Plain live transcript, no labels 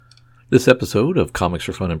This episode of Comics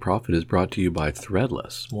for Fun and Profit is brought to you by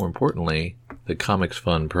Threadless. More importantly, the Comics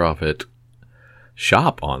Fun Profit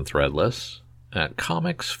shop on Threadless at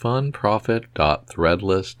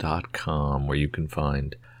comicsfunprofit.threadless.com, where you can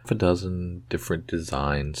find a dozen different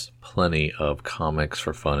designs, plenty of Comics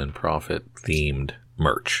for Fun and Profit themed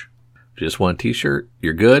merch. If you just want a t-shirt,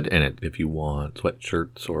 you're good, and if you want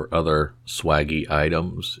sweatshirts or other swaggy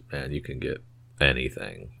items, and you can get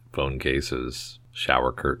anything. Phone cases,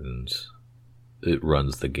 shower curtains. It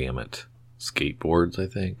runs the gamut. Skateboards, I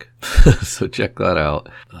think. So check that out.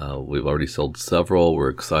 We've already sold several. We're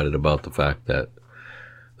excited about the fact that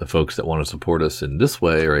the folks that want to support us in this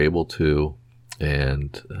way are able to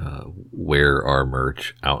and wear our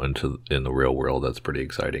merch out in the real world. That's pretty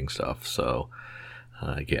exciting stuff. So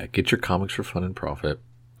get your Comics for Fun and Profit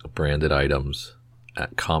branded items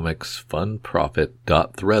at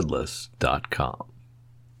comicsfunprofit.threadless.com.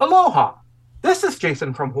 Aloha! This is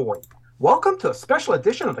Jason from Hawaii. Welcome to a special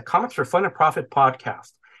edition of the Comics for Fun and Profit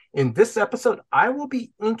podcast. In this episode, I will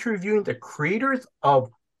be interviewing the creators of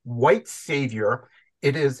White Savior.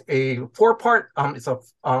 It is a four-part, it's a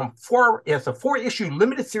four-issue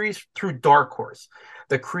limited series through Dark Horse.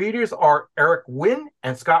 The creators are Eric Wynn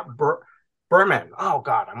and Scott Berman. Oh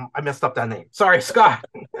God, I messed up that name. Sorry, Scott.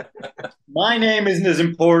 My name isn't as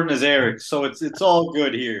important as Eric, so it's all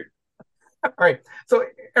good here. All right. So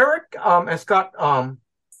Eric and Scott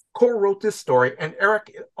co-wrote this story, and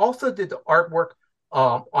Eric also did the artwork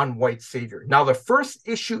on White Savior. Now, the first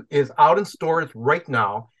issue is out in stores right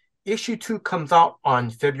now. Issue 2 comes out on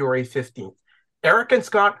February 15th. Eric and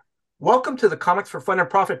Scott, welcome to the Comics for Fun and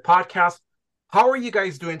Profit podcast. How are you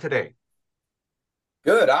guys doing today?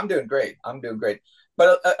 Good. I'm doing great.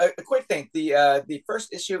 But a quick thing, the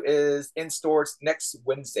first issue is in stores next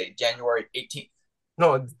Wednesday, January 18th.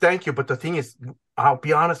 No, thank you. But the thing is, I'll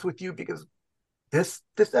be honest with you, because this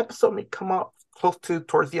episode may come out close to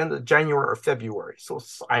towards the end of January or February. So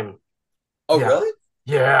I'm... Oh, yeah. Really?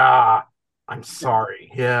 Yeah. I'm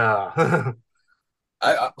sorry. Yeah.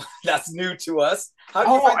 That's new to us. How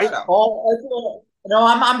did you find that out? No,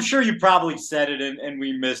 I'm sure you probably said it and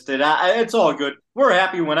we missed it. It's all good. We're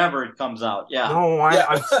happy whenever it comes out. Yeah. No,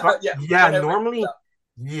 I'm sorry. Yeah, normally,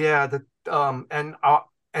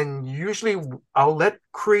 and usually I'll let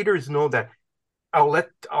creators know that I let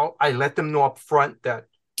them know up front that,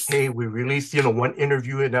 hey, we release, one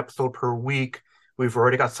interview an episode per week. We've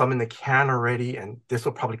already got some in the can already, and this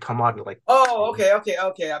will probably come out in like. Oh, okay. I get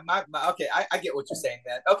what you're saying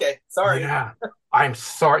then. Okay, sorry. Yeah, I'm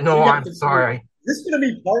sorry. No, I'm sorry. This is going to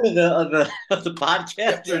be part of the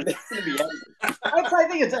podcast. It's going to be. I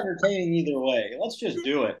think it's entertaining either way. Let's just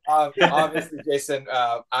do it. Obviously, Jason,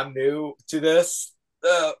 I'm new to this.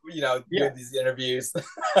 Doing these interviews.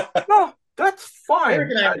 No, that's fine.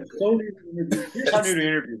 Here's how new to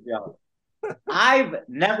interviews, y'all. I've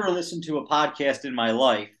never listened to a podcast in my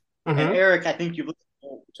life. Mm-hmm. And Eric, I think you've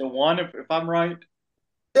listened to one, if I'm right.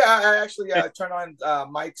 Yeah, I actually turned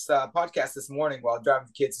on Mike's podcast this morning while driving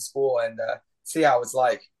the kids to school and see how it's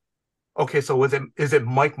like. Okay, so is it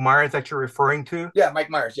Mike Myers that you're referring to? Yeah, Mike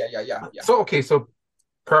Myers. Yeah. So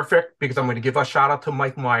perfect, because I'm going to give a shout out to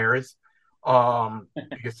Mike Myers.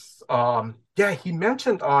 Because he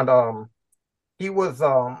mentioned on he was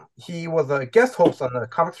a guest host on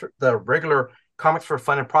the regular Comics for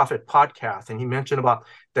Fun and Profit podcast, and he mentioned about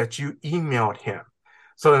that you emailed him.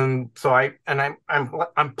 I'm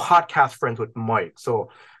podcast friends with Mike, so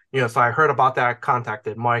I heard about that. I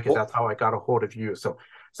contacted Mike, and that's how I got a hold of you. So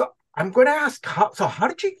I'm going to ask, how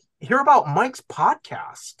did you hear about Mike's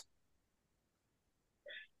podcast?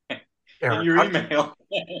 Eric, your email.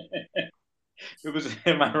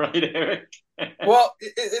 Am I right, Eric? Well,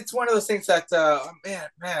 it's one of those things that, the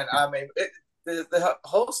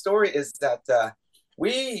whole story is that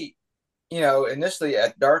we, initially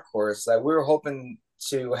at Dark Horse, we were hoping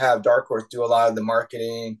to have Dark Horse do a lot of the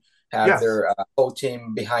marketing, have their whole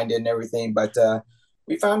team behind it and everything. But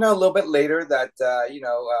we found out a little bit later that,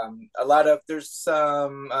 there's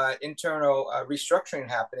some internal restructuring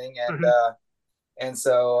happening. And, mm-hmm. And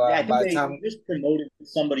so by the time just promoted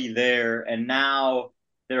somebody there, and now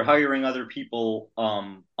they're hiring other people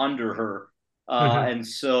under her, mm-hmm. and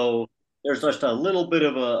so there's just a little bit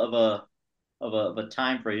of a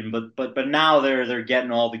time frame, but now they're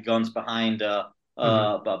getting all the guns behind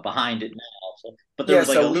behind it now. So, but there was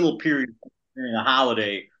a little period during the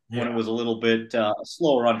holiday when it was a little bit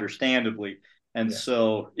slower, understandably, and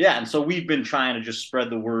so we've been trying to just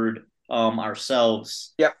spread the word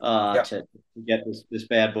ourselves to get this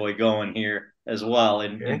bad boy going here. as well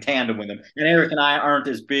in tandem with him. And Eric and I aren't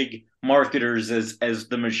as big marketers as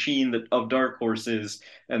the machine of Dark Horse is,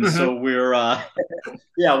 and so we're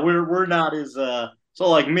we're not as so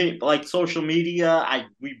like me, like social media.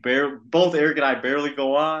 Both Eric and I barely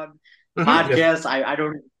go on podcasts. I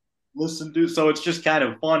don't listen to, so it's just kind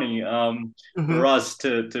of funny for us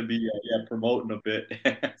to be promoting a bit.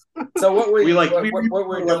 So what we like what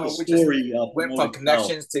we're doing, we just went from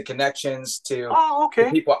connections to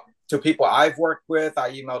people I've worked with.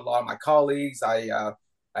 I emailed a lot of my colleagues. I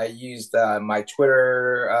used my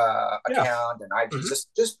Twitter account, and I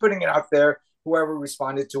just putting it out there. Whoever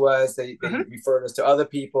responded to us, they referred us to other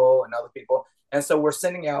people, and so we're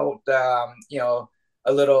sending out a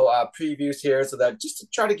little previews here, so that just to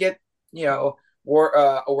try to get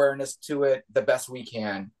awareness to it the best we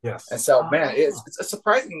can. Yes. And so, man, it's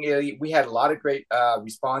surprisingly, we had a lot of great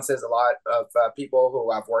responses. A lot of people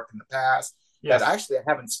who I've worked in the past that actually I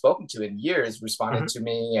haven't spoken to in years responded to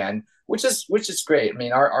me, and which is great. I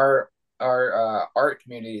mean, our art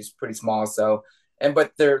community is pretty small, so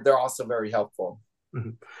but they're also very helpful.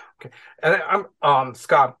 Okay, and I'm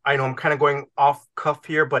Scott. I know I'm kind of going off cuff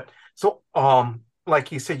here, but so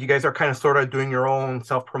like you said, you guys are kind of sort of doing your own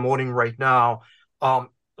self-promoting right now.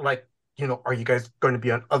 Like, are you guys going to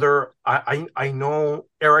be on other? I know,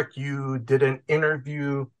 Eric, you did a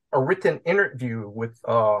written interview with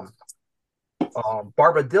Barbara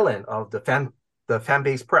Dillon of the Fan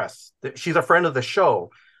Base Press. She's a friend of the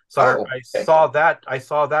show, so I saw that.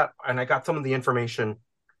 And I got some of the information.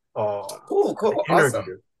 Cool,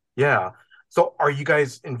 awesome. Yeah. So, are you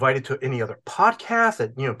guys invited to any other podcasts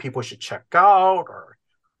that people should check out? Or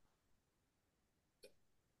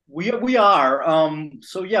we are.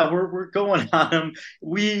 So yeah, we're going on them.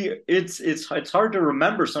 It's hard to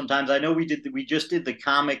remember sometimes. I know we just did the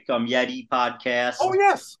Comic Yeti podcast. Oh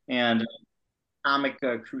yes, and Comic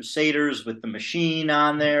Crusaders with the Machine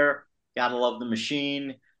on there. Gotta love the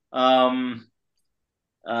Machine. And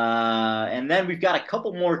then we've got a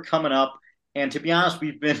couple more coming up. And to be honest,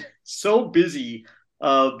 we've been so busy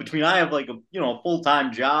between I have like a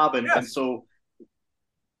full-time job, and so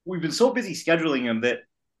we've been so busy scheduling them that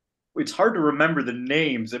it's hard to remember the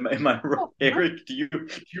names. Am I right, Eric? Do you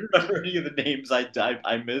remember any of the names I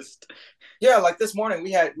missed? Yeah, like this morning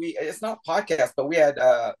it's not a podcast, but we had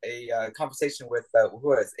a conversation with who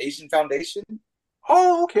was Asian Foundation.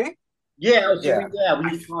 Oh, okay. We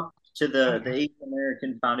talked to the Asian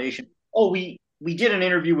American Foundation. Oh, we did an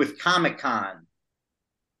interview with Comic-Con.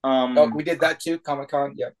 We did that too,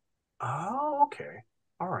 Comic-Con. Yeah. Oh, okay.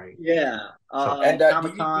 All right. Yeah. And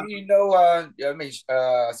Comic-Con.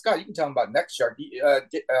 Scott, you can tell them about Next Shark.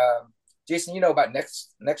 Jason, you know about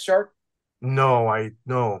Next Shark? No, I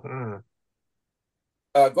know.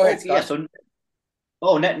 Go ahead, Scott. Yeah. So,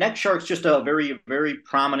 Next Shark's just a very, very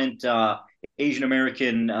prominent Asian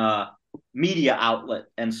American media outlet,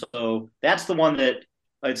 and so that's the one that.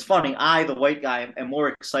 It's funny. I, the white guy, am more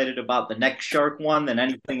excited about the Next Shark one than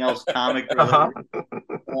anything else comic related,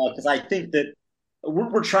 because I think that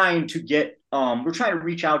we're trying to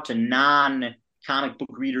reach out to non-comic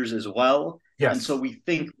book readers as well. Yes. And so we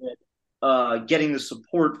think that getting the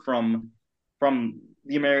support from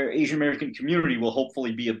the Asian American community will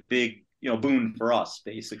hopefully be a big boon for us,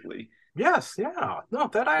 basically. Yes. Yeah. No,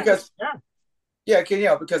 that I understand. Yeah,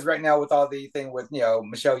 because right now with all the thing with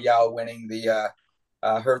Michelle Yeoh winning the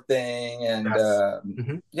her thing, and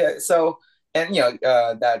so and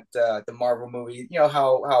that the Marvel movie,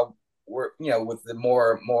 how we're with the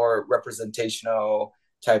more representational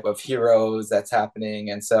type of heroes that's happening,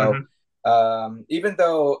 and so even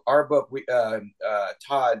though our book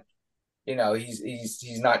Todd,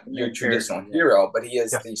 he's not your traditional hero, but he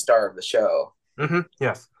is the star of the show.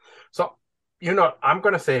 Yes. So I'm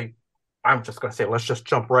just gonna say let's just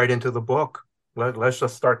jump right into the book. Let's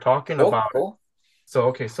just start talking about it.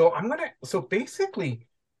 So so basically,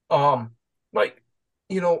 for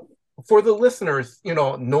the listeners,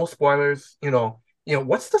 no spoilers,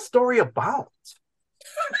 what's the story about?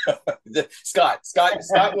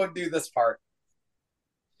 Scott will do this part.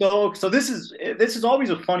 So this is always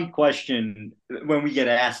a funny question when we get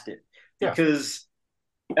asked it, because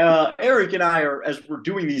Eric and I as we're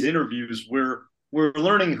doing these interviews, we're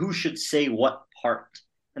learning who should say what part.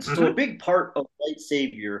 And so a big part of White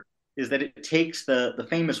Savior is that it takes the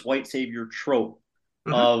famous white savior trope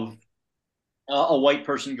of a white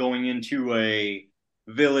person going into a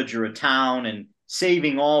village or a town and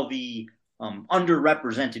saving all the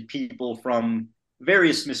underrepresented people from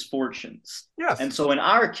various misfortunes. Yes. And so in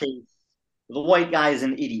our case, the white guy is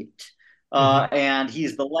an idiot. And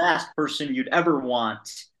he's the last person you'd ever want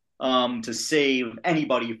to save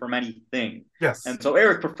anybody from anything. Yes. And so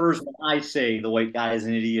Eric prefers when I say the white guy is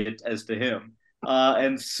an idiot as to him.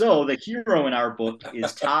 And so the hero in our book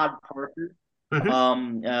is Todd Parker,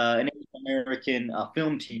 an Asian American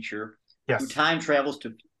film teacher who time travels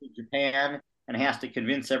to Japan and has to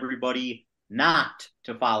convince everybody not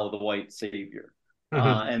to follow the white savior.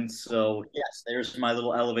 And so, yes, there's my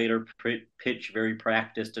little elevator pitch, very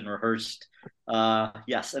practiced and rehearsed.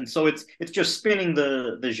 Yes, and so it's just spinning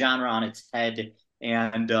the genre on its head,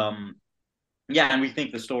 and yeah, and we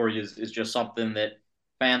think the story is just something that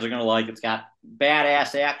fans are going to like. It's got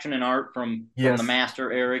badass action and art from the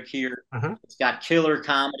master Eric here. It's got killer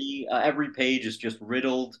comedy. Every page is just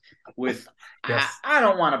riddled with, I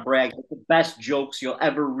don't want to brag, but the best jokes you'll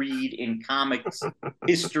ever read in comics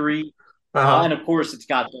history. And of course, it's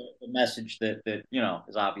got the message that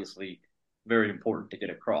is obviously very important to get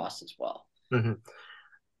across as well.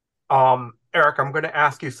 Eric, I'm going to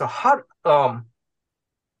ask you. So how?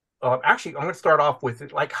 Actually, I'm going to start off with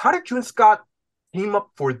it. Like, how did you and Scott team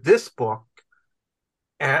up for this book?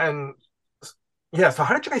 And so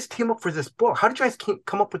how did you guys team up for this book? How did you guys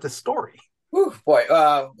come up with this story? Whew, boy,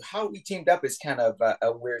 how we teamed up is kind of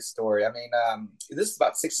a weird story. I mean, this is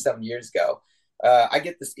about 6 or 7 years ago. I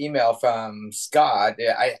get this email from Scott.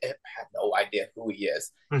 I have no idea who he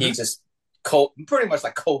is. He just pretty much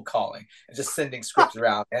like cold calling and just sending scripts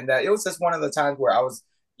around. And it was just one of the times where I was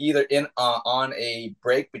either on a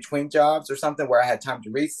break between jobs or something where I had time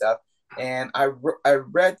to read stuff. And I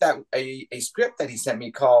read that a script that he sent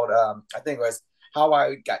me called, I think it was How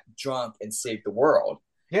I Got Drunk and Saved the World.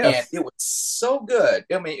 Yes. And it was so good.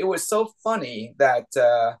 I mean, it was so funny that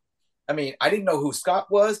I mean, I didn't know who Scott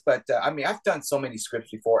was, but I mean, I've done so many scripts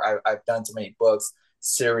before. I've done so many books,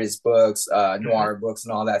 serious books, noir books,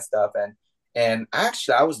 and all that stuff. And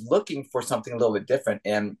actually, I was looking for something a little bit different.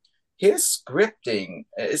 And his scripting,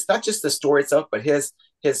 it's not just the story itself, but his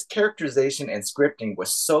characterization and scripting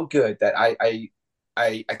was so good that I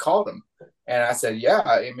called him and I said, "Yeah,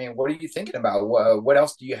 I mean, what are you thinking about? What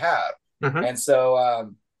else do you have?" And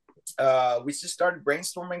so we just started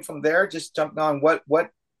brainstorming from there, just jumping on what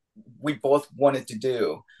we both wanted to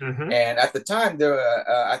do. And at the time there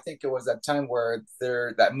I think it was that time where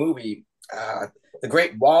that movie The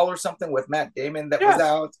Great Wall or something with Matt Damon that was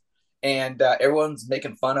out, and everyone's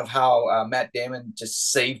making fun of how Matt Damon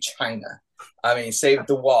just saved China. I mean, saved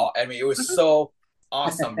the wall. I mean, it was so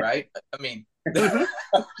awesome, right? I mean,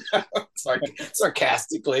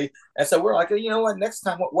 sarcastically. And so we're like, you know what, next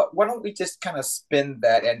time why don't we just kind of spin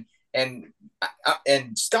that,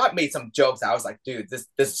 and Scott made some jokes. I was like, dude, this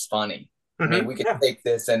is funny. I mean, we can take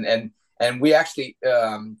this, and we actually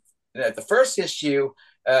the first issue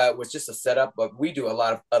was just a setup, but we do a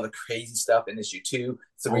lot of other crazy stuff in issue 2,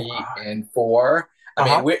 3, and 4.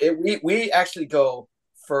 I mean, we actually go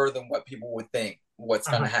further than what people would think what's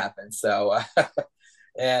going to happen. So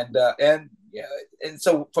and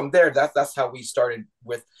so from there, that's how we started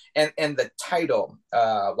with, and the title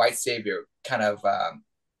White Savior kind of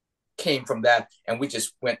came from that, and we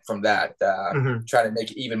just went from that, trying to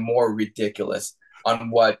make it even more ridiculous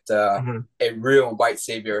on what a real white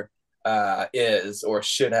savior is or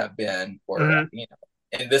should have been, or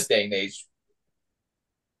in this day and age.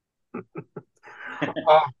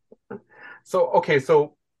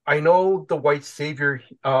 So I know the white savior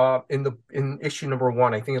in issue number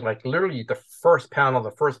 1. I think like literally the first panel, the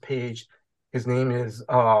first page, his name is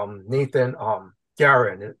Nathan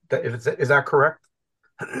Garin. Is that correct?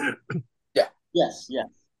 Yeah. Yes.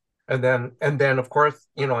 And then of course,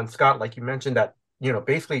 and Scott, like you mentioned, that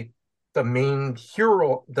basically the main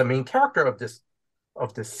hero, the main character of this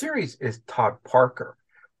series is Todd Parker.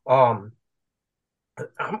 I'm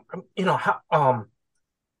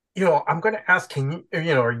going to ask,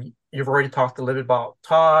 you've already talked a little bit about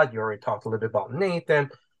Todd, you already talked a little bit about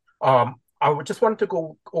Nathan. I just wanted to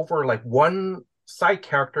go over like one side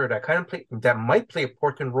character that might play a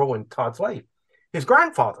important role in Todd's life, his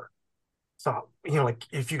grandfather. So, like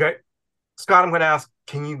if you guys, Scott, I'm going to ask,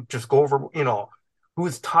 can you just go over,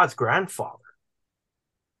 who's Todd's grandfather?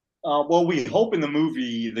 Well, we hope in the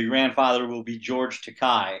movie the grandfather will be George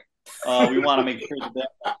Takei. We want to make sure that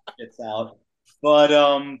gets out. But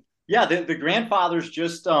yeah, the grandfather's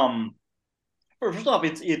just first off,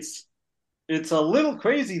 it's a little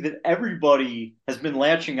crazy that everybody has been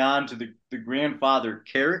latching on to the grandfather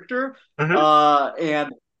character,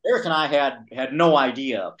 and Eric and I had no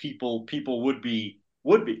idea people would be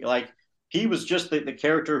like, he was just the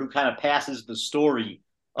character who kind of passes the story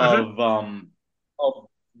of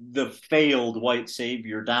the failed white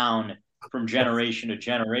savior down from generation to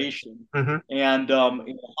generation. And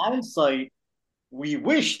in hindsight, we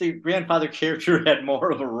wish the grandfather character had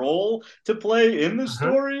more of a role to play in the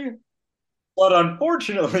story. But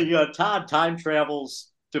unfortunately, Todd time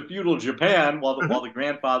travels to feudal Japan while the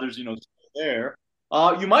grandfather's, still there.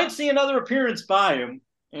 You might see another appearance by him,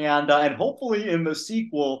 and hopefully in the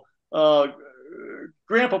sequel,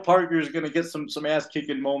 Grandpa Parker is going to get some ass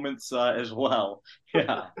kicking moments as well.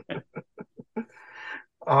 Yeah.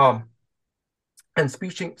 And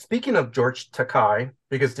speaking of George Takei,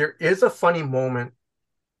 because there is a funny moment.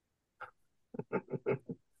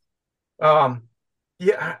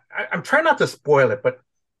 Yeah, I'm trying not to spoil it, but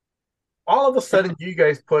all of a sudden you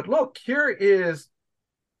guys put, look, here is,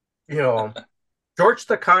 George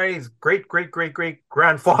Takei's great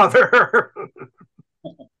grandfather.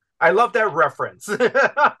 I love that reference. And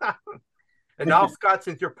now, Scott,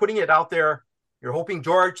 since you're putting it out there, you're hoping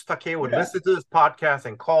George Takei would listen to this podcast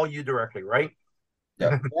and call you directly, right?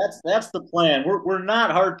 Yeah, that's the plan. We're not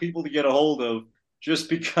hard people to get a hold of just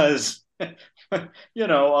because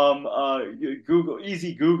Google,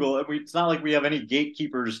 easy Google. It's not like we have any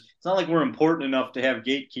gatekeepers. It's not like we're important enough to have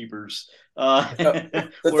gatekeepers.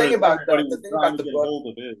 The thing about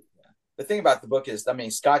the book is, I mean,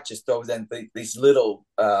 Scott just throws in these little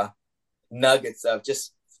nuggets of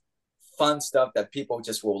just fun stuff that people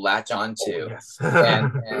just will latch onto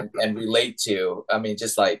and relate to. I mean,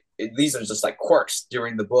 just like these are just like quirks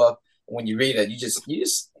during the book. When you read it, you just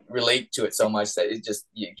relate to it so much that it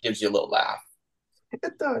gives you a little laugh.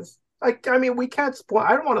 It does. I mean, we can't spoil.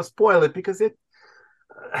 I don't want to spoil it because it.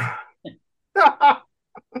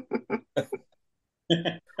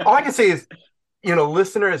 All I can say is,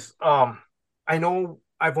 listeners. I know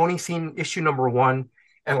I've only seen issue number 1,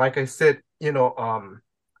 and like I said,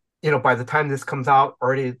 by the time this comes out,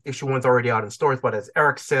 already issue 1's already out in stores. But as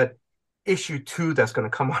Eric said, issue 2 that's going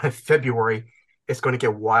to come out in February is going to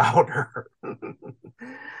get wilder.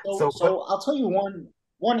 So I'll tell you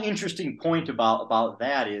one interesting point about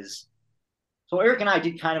that is, so Eric and I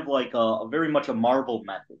did kind of like a very much a Marvel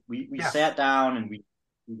method. We sat down and we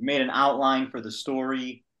made an outline for the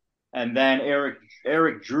story, and then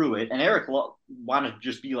Eric drew it, and Eric wanted to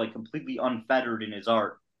just be like completely unfettered in his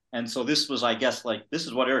art. And so this was, I guess, like, this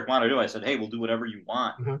is what Eric wanted to do. I said, hey, we'll do whatever you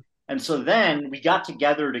want. And so then we got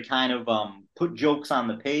together to kind of put jokes on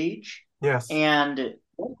the page. Yes. And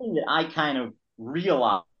one thing that I kind of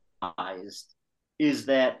realized is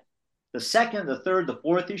that the second, the third, the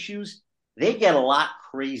fourth issues, they get a lot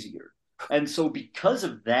crazier. And so because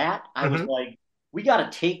of that, I was like, we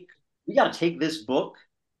got to take this book,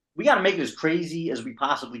 we got to make it as crazy as we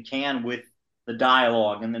possibly can with the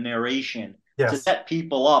dialogue and the narration to set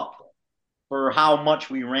people up for how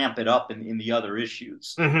much we ramp it up in the other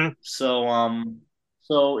issues.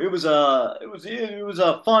 So it was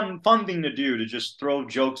a fun thing to do, to just throw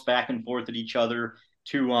jokes back and forth at each other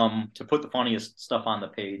to put the funniest stuff on the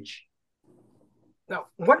page. Now,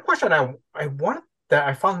 one question I wanted that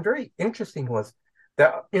I found very interesting was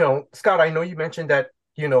that, Scott, I know you mentioned that,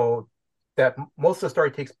 that most of the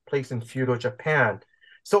story takes place in feudal Japan.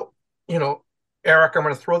 So, Eric, I'm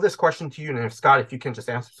going to throw this question to you, and if Scott, if you can just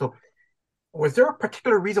answer. So, was there a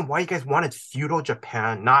particular reason why you guys wanted feudal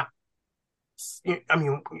Japan, not, I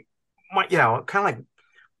mean, kind of like,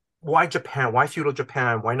 why Japan? Why feudal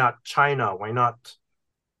Japan? Why not China? Why not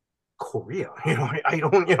Korea? I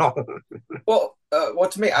don't, Well,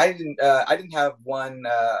 to me, I didn't have one.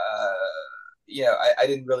 I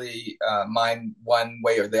didn't really mind one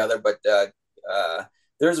way or the other, but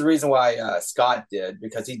there's a reason why Scott did,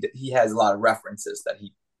 because he has a lot of references that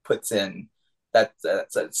he puts in that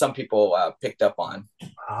some people picked up on.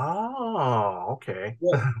 Oh, okay.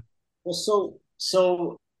 Well,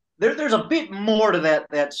 so there's a bit more to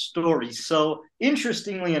that story. So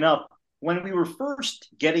interestingly enough, when we were first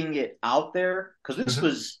getting it out there, because this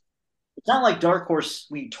was, it's not like Dark Horse,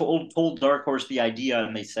 we told Dark Horse the idea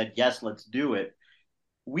and they said, yes, let's do it.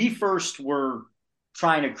 We first were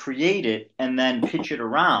trying to create it and then pitch it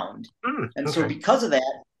around. So because of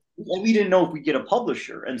that, and we didn't know if we'd get a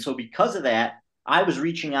publisher. And so because of that, I was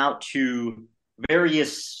reaching out to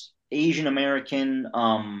various Asian American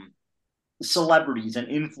celebrities and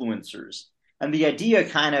influencers. And the idea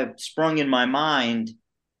kind of sprung in my mind,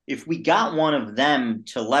 if we got one of them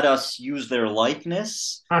to let us use their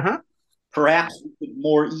likeness, perhaps we could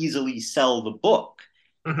more easily sell the book.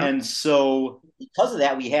 And so because of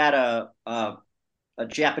that, we had a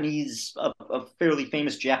fairly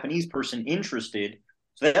famous Japanese person interested.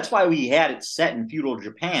 So that's why we had it set in feudal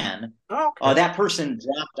Japan. That person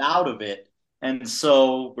dropped out of it. And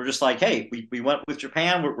so we're just like, hey, we went with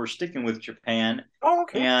Japan. We're sticking with Japan. Oh,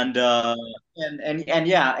 okay. And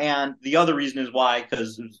yeah, and the other reason is why,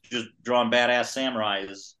 because it's just drawing badass samurai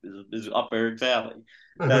is up Eric's alley.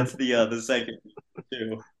 That's the second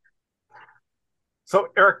too. So,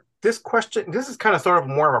 Eric, this is kind of sort of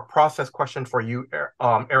more of a process question for you,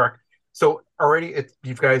 Eric. So already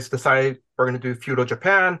you guys decided we're going to do feudal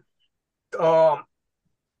Japan. Um,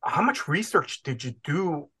 how much research did you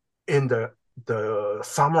do in the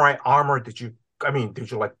samurai armor? Did you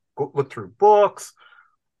like look through books?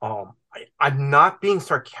 I'm not being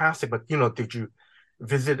sarcastic, but did you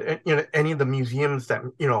visit any of the museums that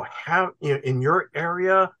have in your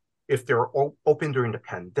area if they're open during the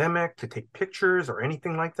pandemic to take pictures or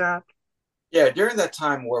anything like that? Yeah, during that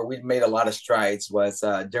time where we made a lot of strides was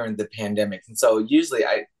during the pandemic, and so usually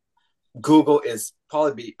I Google is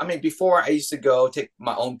probably I mean, before I used to go take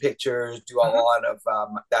my own pictures, do a lot of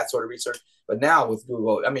that sort of research. But now with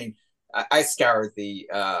Google, I mean, I scoured the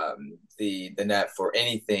net for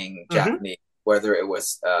anything Japanese, whether it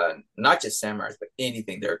was not just samurais, but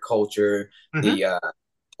anything, their culture, the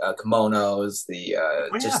kimonos, the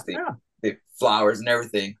flowers and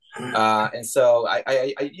everything. And so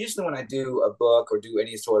I usually when I do a book or do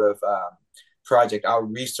any sort of project, I'll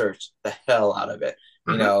research the hell out of it.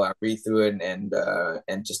 I read through it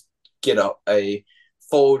and just get a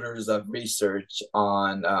folders of research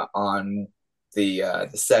on the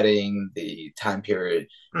setting, the time period.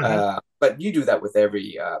 But you do that with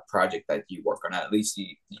every project that you work on. At least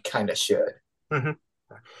you kind of should.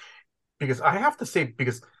 Because I have to say,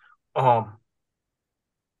 because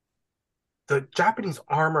the Japanese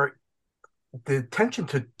armor, the attention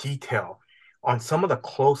to detail on some of the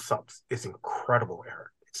close-ups is incredible, Eric.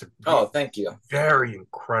 It's thank you. Very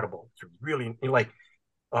incredible. It's really like,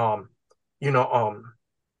 you know,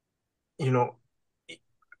 you know,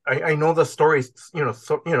 I know the stories,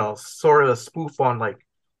 sort of a spoof on the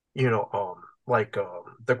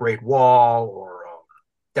Great Wall or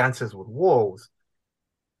Dances with Wolves,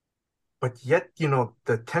 but yet, the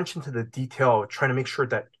attention to the detail, trying to make sure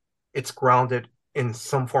that it's grounded in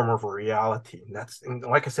some form of reality. And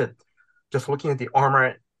like I said, just looking at the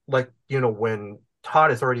armor, when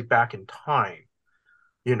Todd is already back in time,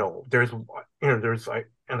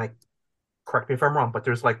 correct me if I'm wrong, but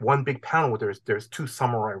there's like one big panel where there's two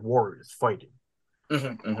samurai warriors fighting.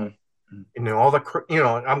 All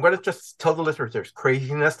I'm going to just tell the listeners there's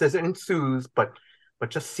craziness that ensues, but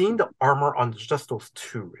just seeing the armor on just those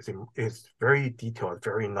two is very detailed,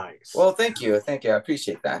 very nice. Well, thank you, I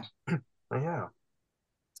appreciate that. Yeah.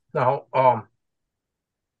 Now,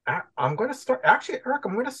 I'm going to start. Actually, Eric,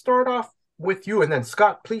 I'm going to start off with you, and then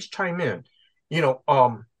Scott, please chime in.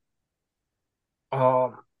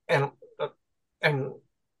 And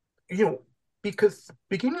because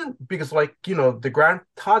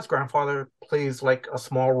Todd's grandfather plays like a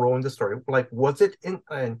small role in the story. Like, was it in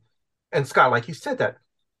and Scott, like you said that,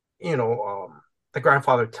 the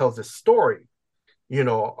grandfather tells this story,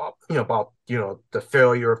 about the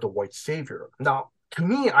failure of the white savior. Now, to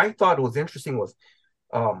me, I thought it was interesting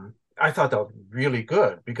I thought that was really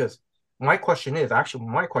good because my question is,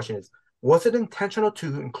 was it intentional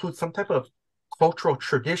to include some type of cultural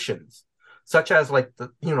traditions, such as like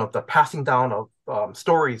the passing down of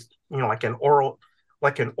stories, like an oral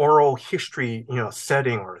history,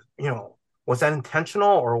 setting, or was that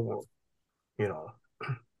intentional or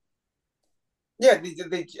Yeah,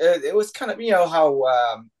 it was kind of how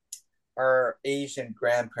our Asian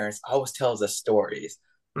grandparents always tells us stories.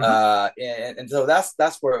 And so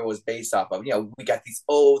that's where it was based off of. We got these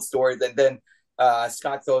old stories, and then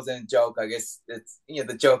Scott throws in a joke. I guess it's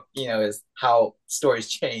the joke is how stories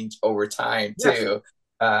change over time too.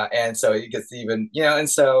 Yes. And so it gets even and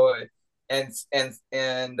so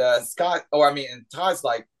Scott, and Todd's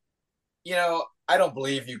like, I don't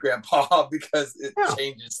believe you, Grandpa, because it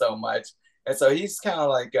changes so much. And so he's kind of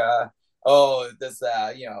like,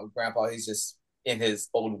 Grandpa, he's just in his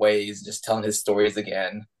old ways, just telling his stories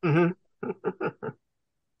again. And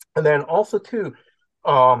then also too,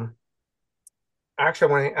 actually,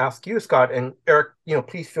 I want to ask you, Scott, and Eric,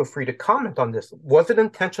 please feel free to comment on this. Was it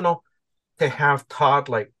intentional to have Todd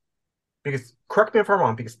because correct me if I'm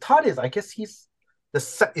wrong, because Todd is, I guess he's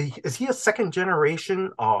is he a second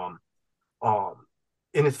generation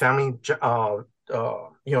in his family,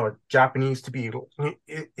 Japanese to be,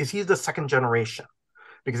 is he the second generation?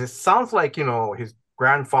 Because it sounds like, his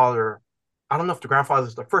grandfather, I don't know if the grandfather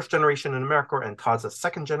is the first generation in America and Todd's the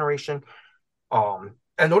second generation. And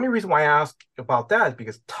the only reason why I ask about that is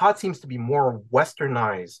because Todd seems to be more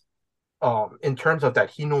westernized in terms of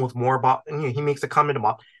that he knows more about, and he makes a comment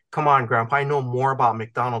about, come on, Grandpa, I know more about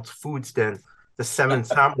McDonald's foods than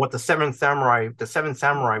the seven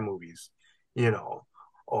samurai movies, you know,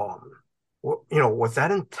 um, was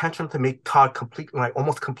that intentional to make Todd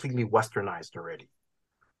almost completely westernized already?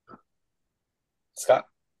 Scott?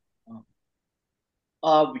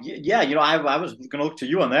 Yeah, I was gonna look to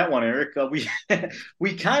you on that one, Eric.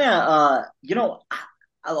 We kind of,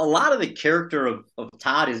 a lot of the character of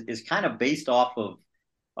Todd is kind of based off of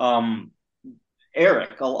um,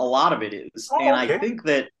 Eric. A lot of it is, and Oh, I okay. think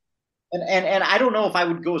that, and I don't know if I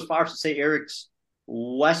would go as far as to say Eric's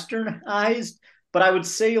westernized, but I would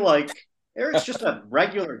say like Eric's just a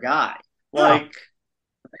regular guy. Yeah. Like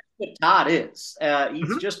what Todd is. Hmm.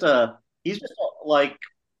 He's just like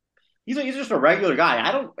he's just a regular guy.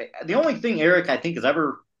 I don't. The only thing Eric I think has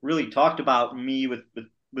ever really talked about me with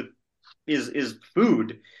is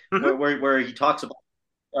food, Hmm. where he talks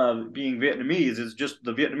about being Vietnamese is just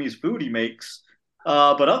the Vietnamese food he makes.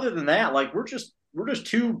 But other than that, like we're just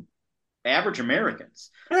two average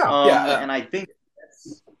Americans. Yeah. Yeah, And I think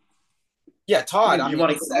yeah, Todd. I you mean,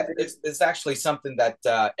 want to go ahead. it's actually something that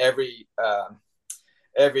every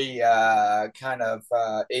kind of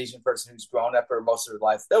Asian person who's grown up for most of their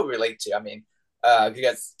life they'll relate to. I mean,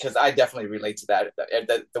 because I definitely relate to that.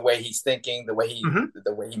 The way he's thinking, Hmm.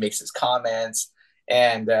 the way he makes his comments,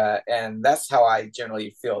 and that's how I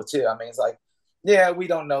generally feel too. I mean, it's like, yeah, we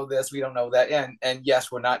don't know this, we don't know that, and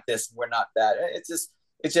yes, we're not this, we're not that. It's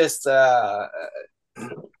just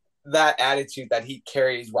that attitude that he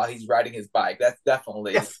carries while he's riding his bike. That's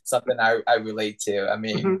definitely Yes. something I relate to. I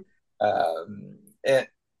mean, Hmm. it,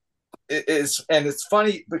 it is, and it's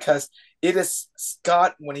funny because it is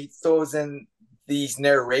Scott when he throws in these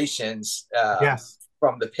narrations Yes.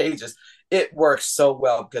 from the pages. It works so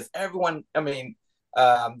well because everyone. I mean,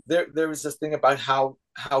 there was this thing about how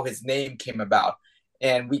his name came about,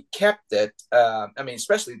 and we kept it. I mean,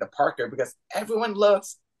 especially the Parker because everyone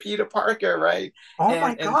loves Peter Parker, right? Oh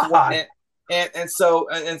my And and God. and and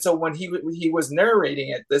so when he was narrating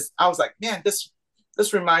it, this I was like, man, this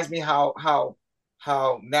reminds me how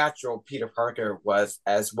natural Peter Parker was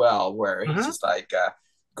as well, where he's Hmm. just like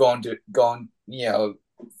going,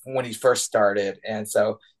 when he first started, and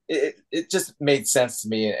so it just made sense to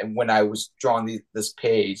me. And when I was drawing this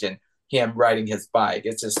page and him riding his bike,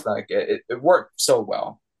 it's just like it worked so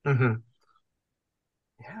well. Hmm.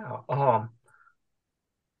 Yeah.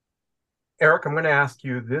 Eric, I'm going to ask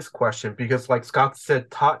you this question because, like Scott said,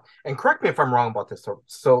 Todd, and correct me if I'm wrong about this.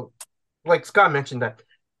 So like Scott mentioned, that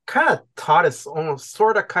kind of Todd is almost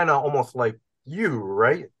sort of kind of almost like you,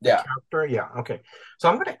 right? The Yeah. character. Yeah. Okay. So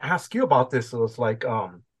I'm going to ask you about this. It was like,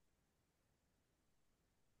 um,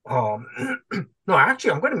 no,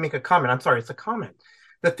 actually, I'm going to make a comment. I'm sorry, it's a comment.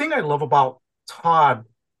 The thing I love about Todd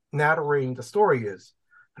narrating the story is,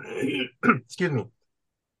 excuse me,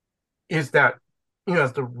 is that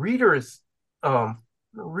as the readers, for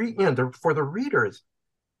the readers,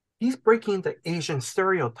 he's breaking the Asian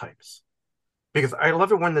stereotypes because I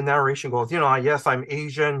love it when the narration goes, yes, I'm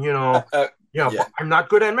Asian, Yeah. but I'm not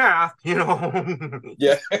good at math,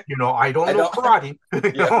 Yeah. I don't I know don't. karate,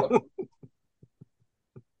 Yeah.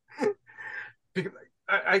 because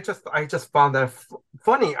I just found that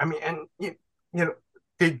funny. I mean, and you know,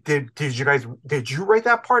 did you write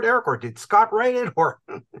that part, Eric, or did Scott write it, or?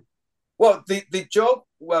 Well, the joke.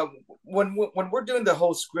 Well, when we're doing the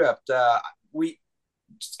whole script, we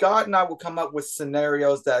Scott and I will come up with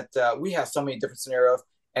scenarios that we have so many different scenarios,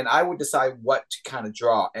 and I would decide what to kind of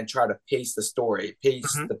draw and try to pace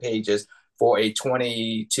Mhm. the pages for a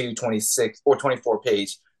 22, 26, or 24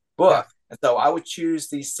 page book. Yes. And so I would choose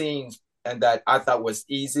these scenes and that I thought was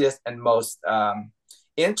easiest and most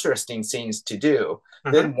interesting scenes to do.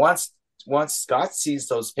 Mhm. Then once Scott sees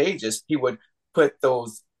those pages, he would put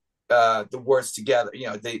those the words together,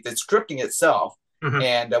 the scripting itself, Mhm.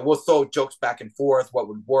 and we'll throw jokes back and forth, what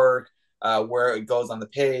would work, where it goes on the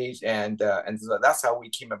page, and so that's how we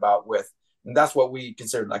came about with, and that's what we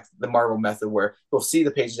consider like the Marvel method, where we'll see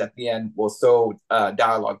the pages at the end, we'll throw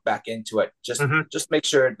dialogue back into it, Mhm. just make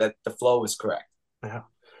sure that the flow is correct. Yeah.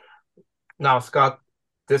 Now, Scott,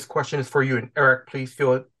 this question is for you, and Eric, please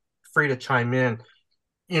feel free to chime in.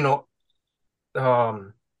 You know,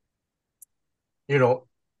 um, you know,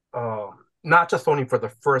 not just only for the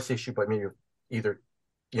first issue, but maybe either,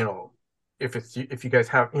 you know, if you guys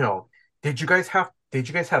have, did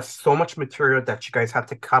you guys have so much material that you guys had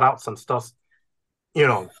to cut out some stuff, you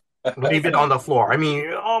know, leave it on the floor? I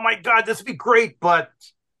mean, oh my God, this would be great, but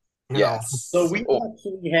you know, So Yes. we Oh,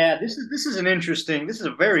 actually had this is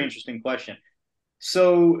a very interesting question.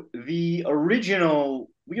 So we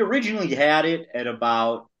originally had it at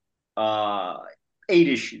about uh, 8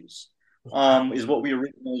 issues, wow. is what we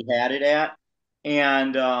originally had it at,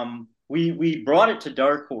 and we brought it to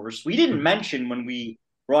Dark Horse. We didn't mention when we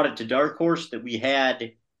brought it to Dark Horse that we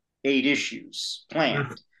had 8 issues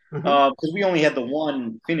planned because we only had the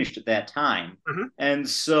one finished at that time, and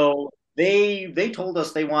so they told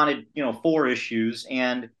us they wanted 4 issues,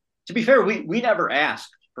 and to be fair, we never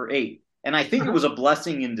asked for 8, and I think it was a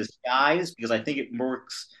blessing in disguise because I think it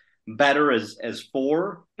works better as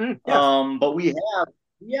 4. Yes. But we have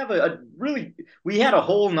we had a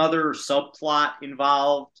whole nother subplot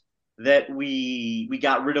involved that we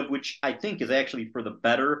got rid of, which I think is actually for the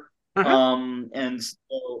better. And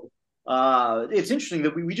so it's interesting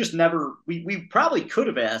that we just never we probably could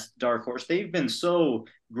have asked Dark Horse. They've been so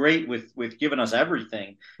great with giving us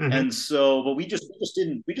everything, and so but we just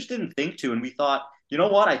didn't think to, and we thought, you know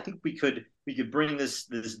what, I think we could bring this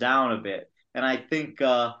down a bit, and I think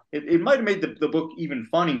it might have made the book even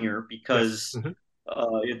funnier because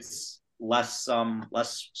it's less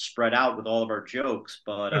spread out with all of our jokes,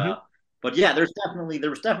 but yeah, there was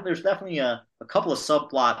definitely a couple of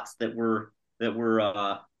subplots that were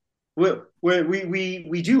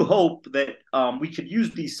we do hope that we could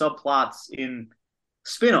use these subplots in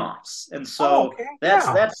spin-offs, and so that's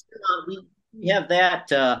we have that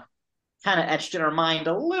kind of etched in our mind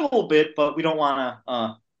a little bit, but we don't want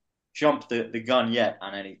to jump the gun yet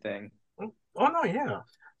on anything. Oh no, yeah.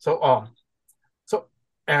 So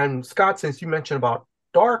and Scott, since you mentioned about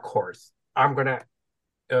Dark Horse, I'm gonna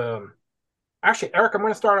actually, Eric, I'm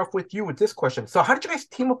gonna start off with you with this question. So how did you guys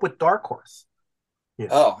team up with Dark Horse? Yes.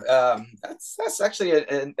 That's actually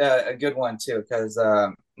a good one too, because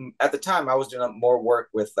at the time I was doing more work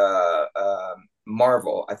with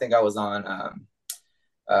Marvel. I think I was on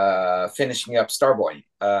finishing up Starboy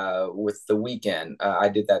with The Weeknd. I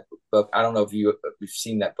did that book. I don't know if you've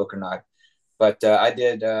seen that book or not, but I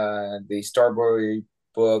did the Starboy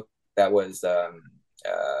book that was The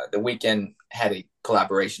Weeknd had a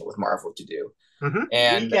collaboration with Marvel to do.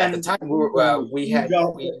 And at the time, the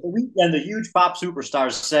huge pop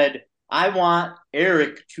superstars said, "I want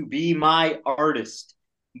Eric to be my artist."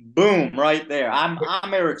 Boom, right there. I'm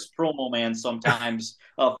Eric's promo man sometimes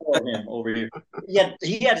for him over here. He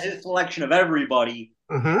had his selection of everybody.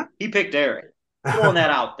 He picked Eric. Throwing that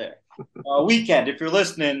out there. Weeknd, if you're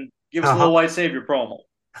listening, give us a little White Savior promo.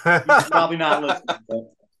 He's probably not listening,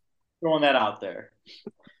 but throwing that out there.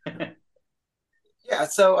 Yeah,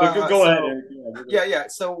 so go ahead, Eric. Yeah.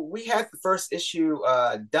 So we had the first issue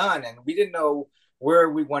done, and we didn't know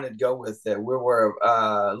where we wanted to go with it. We were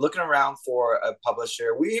looking around for a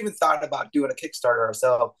publisher. We even thought about doing a Kickstarter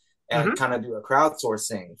ourselves and kind of do a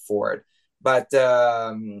crowdsourcing for it. But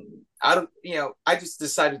I just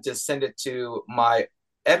decided to send it to my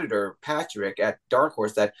editor, Patrick, at Dark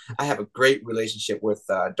Horse. That I have a great relationship with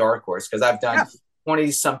Dark Horse because I've done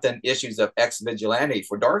 20-something issues of Ex-Vigilante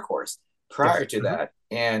for Dark Horse prior to that,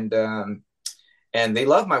 and they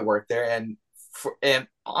love my work there, and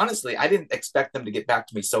honestly, I didn't expect them to get back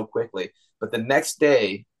to me so quickly, but the next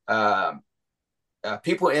day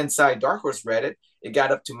people inside Dark Horse read it. It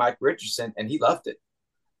got up to Mike Richardson, and he loved it,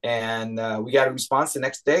 and we got a response the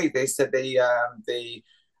next day. They said they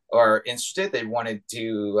are interested, they wanted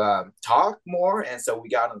to talk more, and so we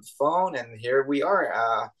got on the phone, and here we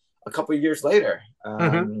are a couple of years later.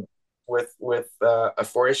 With a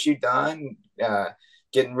 4-issue done,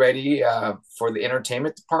 getting ready for the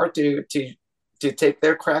entertainment part to take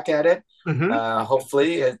their crack at it.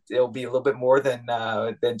 Hopefully, it'll be a little bit more than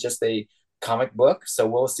just a comic book. So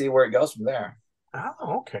we'll see where it goes from there.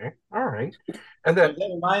 Oh, okay, all right. And then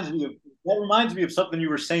that reminds me of something you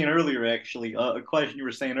were saying earlier. Actually, a question you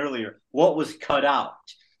were saying earlier. What was cut out?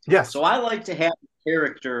 Yes. So I like to have a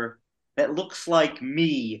character that looks like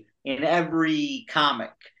me in every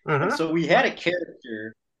comic. And so we had a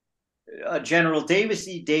character, General Davis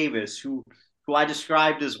E. Davis, who I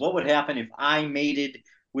described as what would happen if I mated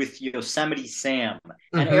with Yosemite Sam.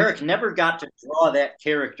 And Eric never got to draw that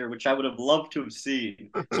character, which I would have loved to have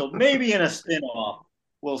seen. So maybe in a spin-off,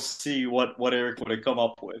 we'll see what Eric would have come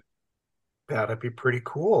up with. That'd be pretty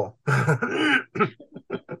cool.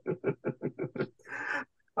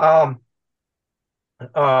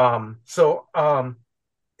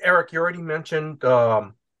 Eric, you already mentioned,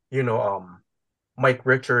 Mike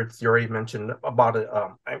Richards. You already mentioned about it.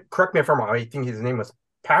 Correct me if I'm wrong. I think his name was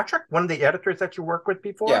Patrick, one of the editors that you worked with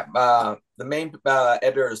before. Yeah, the main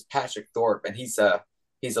editor is Patrick Thorpe, and he's a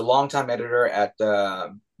longtime editor at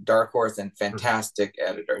Dark Horse and fantastic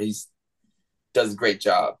editor. He's does a great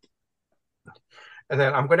job. And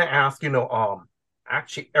then I'm going to ask,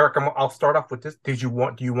 actually, Eric, I'll start off with this. Do you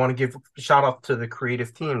want to give a shout out to the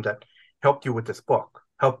creative team that helped you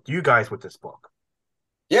guys with this book?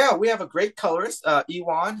 Yeah, we have a great colorist,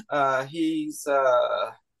 Ewan. He's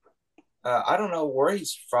I don't know where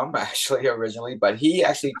he's from actually originally, but he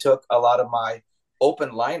actually took a lot of my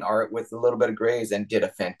open line art with a little bit of grays and did a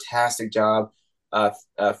fantastic job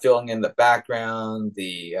filling in the background,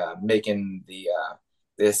 the making the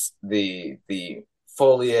the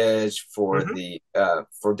foliage for Mm-hmm. the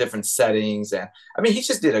for different settings, and I mean he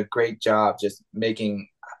just did a great job just making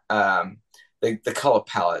um, the color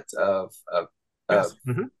palette of Yes.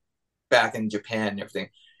 Mm-hmm. back in Japan and everything.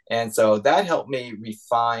 And so that helped me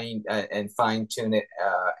refine and fine tune it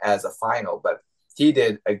as a final. But he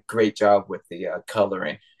did a great job with the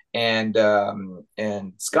coloring. And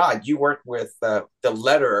Scott, you worked with the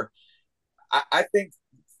letter. I think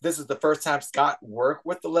this is the first time Scott worked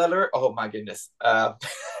with the letter. Oh my goodness! The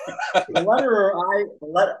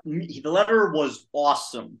letter was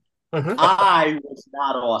awesome. Mm-hmm. I was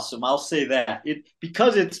not awesome. I'll say that it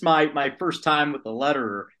because it's my first time with the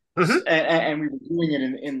letterer, Mm-hmm. and we were doing it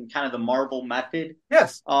in kind of the Marvel method.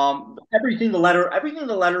 Yes. Everything the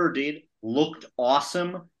letterer did looked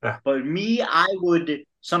awesome. Yeah. But me, I would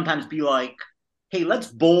sometimes be like, "Hey, let's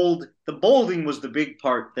bold." The bolding was the big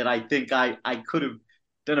part that I think I could have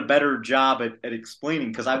done a better job at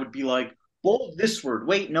explaining because I would be like, "Bold this word."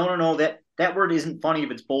 Wait, no, that word isn't funny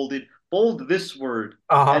if it's bolded. Bold this word.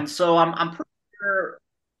 Uh-huh. And so I'm pretty sure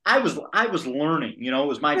I was learning, it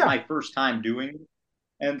was Yeah. my first time doing it.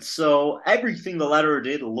 And so everything the letterer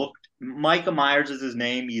did looked Micah Myers is his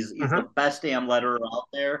name. He's Mm-hmm. the best damn letterer out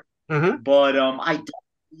there. Mm-hmm. But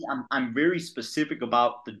I'm very specific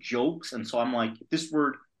about the jokes, and so I'm like, if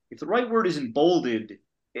the right word isn't bolded,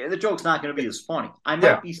 the joke's not going to be as funny. I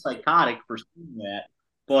Yeah. might be psychotic for saying that,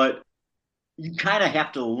 but you kind of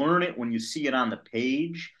have to learn it when you see it on the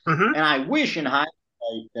page. Mm-hmm. And I wish in hindsight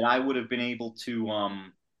that uh, I would have been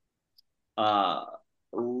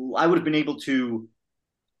able to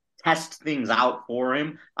test things out for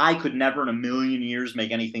him. I could never in a million years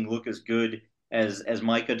make anything look as good as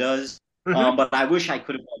Micah does. Mm-hmm. But I wish I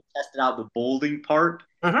could have tested out the bolding part,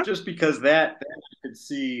 Mm-hmm. just because that I could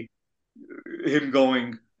see him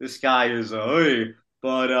going, this guy is hey.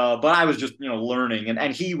 But I was just learning,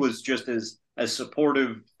 and he was just as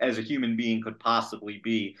supportive as a human being could possibly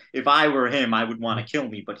be. If I were him, I would want to kill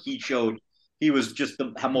me, but he was just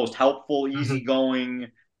the most helpful, Mm-hmm. easygoing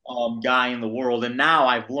guy in the world. And now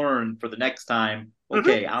I've learned for the next time, Mm-hmm.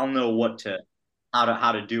 okay, I'll know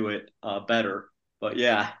how to do it better. But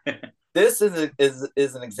yeah. This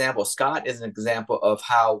is an example. Scott is an example of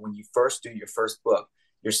how when you first do your first book,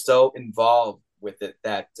 you're so involved with it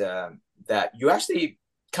that that you actually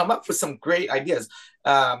come up with some great ideas.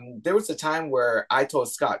 There was a time where I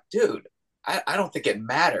told Scott, dude, I don't think it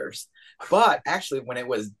matters. But actually, when it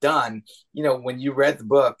was done, when you read the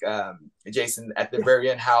book, Jason, at the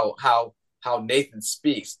very end, how Nathan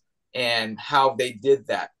speaks and how they did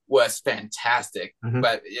that was fantastic. Mm-hmm.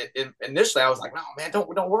 But initially, I was like, "No, man,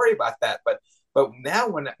 don't worry about that." But now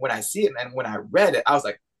when I see it and when I read it, I was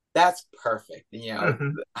like, "That's perfect." Mm-hmm.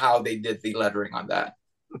 How they did the lettering on that.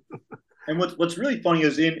 And what's really funny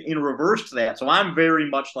is in reverse to that. So I'm very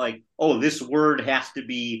much like, oh, this word has to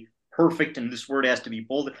be perfect and this word has to be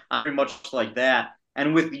bold. I'm very much like that.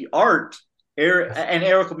 And with the art,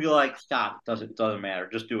 Eric will be like, stop, doesn't matter,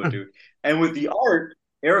 just do it, dude. And with the art,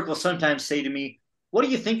 Eric will sometimes say to me, what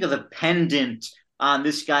do you think of the pendant on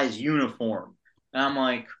this guy's uniform? And I'm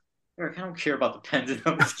like, Eric, I don't care about the pendant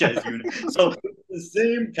on this guy's uniform. So it's the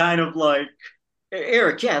same kind of like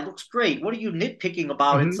Eric, yeah, it looks great. What are you nitpicking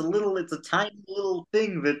about? Mm-hmm. It's a tiny little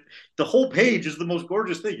thing that the whole page is the most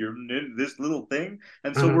gorgeous thing. You're in this little thing,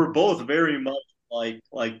 and so Mm-hmm. we're both very much like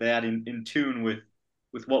that in tune with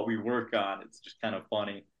what we work on. It's just kind of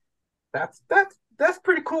funny. That's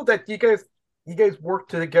pretty cool that you guys work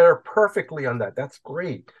together perfectly on that. That's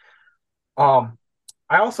great. Um,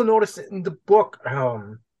 I also noticed in the book,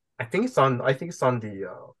 I think it's on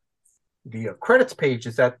the credits page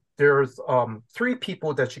is that there's three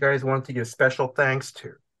people that you guys want to give special thanks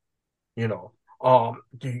to. You know,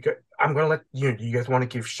 do you guys, I'm gonna let you. Do you guys want to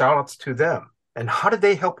give shout outs to them? And how did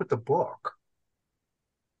they help with the book?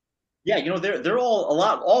 Yeah, they're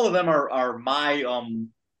all of them are my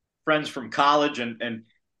friends from college and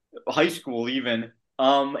high school even.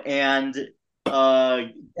 And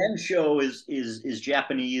Gensho is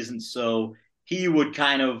Japanese, and so he would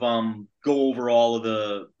kind of go over all of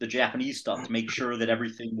the Japanese stuff to make sure that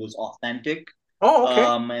everything was authentic. Oh,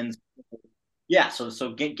 okay. And yeah, so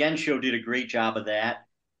Gensho did a great job of that.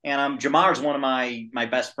 And Jamar's one of my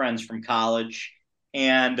best friends from college,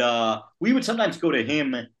 and we would sometimes go to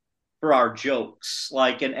him for our jokes,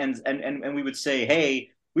 like and we would say, hey,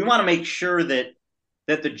 we want to make sure that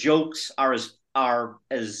the jokes are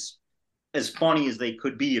as funny as they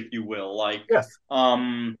could be, if you will. Like, Yes.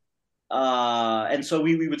 um, and so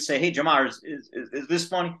we would say, hey, Jamar, is this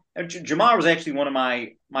funny? And Jamar was actually one of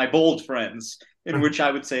my bold friends, in which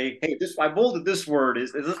I would say, hey, I bolded this word.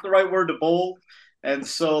 Is this the right word to bold? And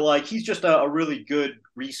so like he's just a really good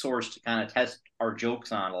resource to kind of test our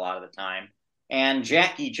jokes on a lot of the time. And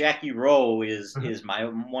Jackie Rowe is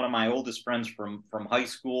one of my oldest friends from high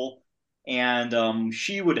school, and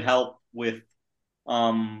she would help with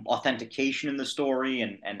authentication in the story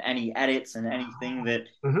and any edits and anything that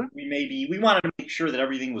we wanted to make sure that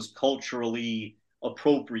everything was culturally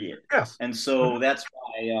appropriate. Yes. And so that's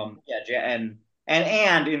why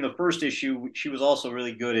and in the first issue she was also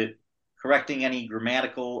really good at correcting any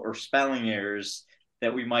grammatical or spelling errors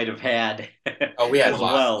that we might have had. Oh, we had as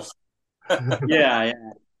well. Yeah.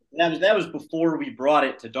 That was before we brought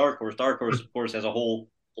it to Dark Horse. Dark Horse, of course, has a whole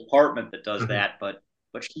department that does that, but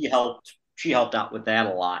she helped out with that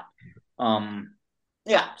a lot.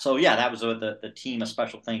 That was the team of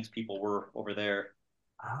special thanks people were over there.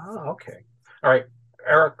 Okay. All right,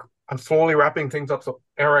 Eric, I'm slowly wrapping things up. So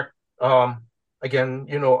Eric, again,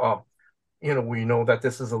 we know that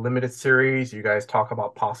this is a limited series. You guys talk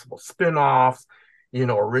about possible spin-offs.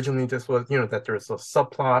 Originally this was, that there's a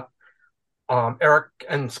subplot. Eric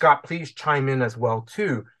and Scott, please chime in as well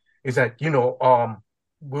too. Is that,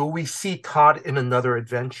 will we see Todd in another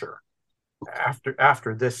adventure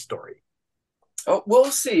after this story? Oh,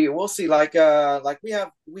 we'll see. Like we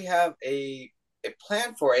have a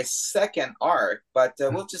plan for a second arc, but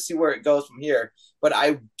we'll just see where it goes from here. But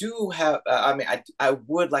I do have, I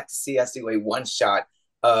would like to see us do a one shot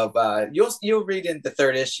of. You'll read in the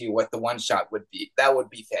third issue what the one shot would be. That would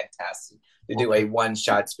be fantastic to do a one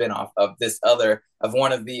shot spinoff of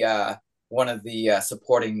one of the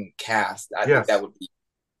supporting cast. I think that would be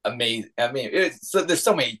amazing. I mean, there's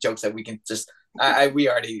so many jokes that we can just. We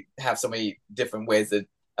already have so many different ways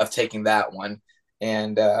of taking that one,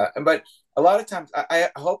 but a lot of times I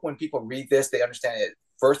hope when people read this they understand it.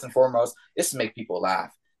 First and foremost, it's to make people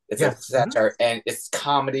laugh. It's a satire and it's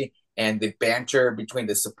comedy, and the banter between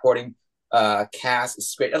the supporting cast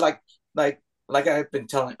is great. Like I've been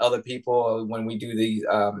telling other people when we do these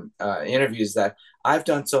interviews that I've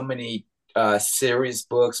done so many serious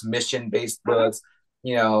books, mission-based books,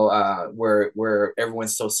 where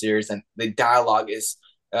everyone's so serious and the dialogue is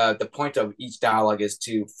the point of each dialogue is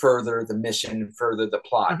to further the mission, further the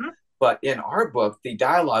plot. But in our book, the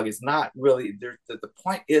dialogue is not really there. The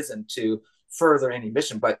point isn't to further any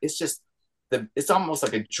mission, but it's just it's almost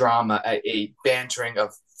like a drama, a bantering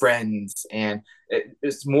of friends, and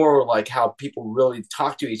it's more like how people really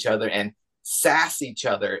talk to each other and sass each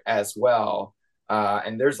other as well.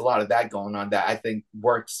 And there's a lot of that going on that I think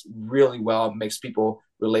works really well, makes people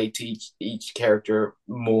relate to each character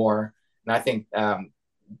more. And I think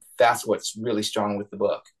that's what's really strong with the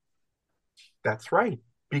book. That's right.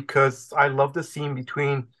 Because I love the scene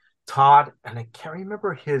between Todd and I can't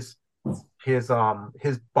remember his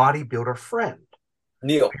bodybuilder friend.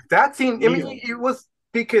 Neil. That scene, I mean, it was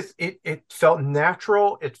because it felt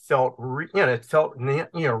natural. It felt real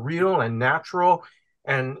and natural.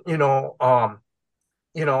 And and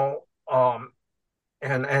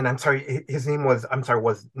I'm sorry, his name was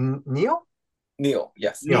Neil? Neil,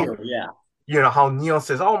 yes. Neil, yeah. How Neil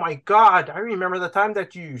says, "Oh my God, I remember the time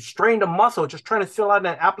that you strained a muscle just trying to fill out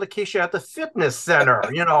an application at the fitness center."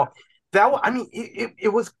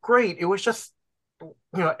 It was great. It was just,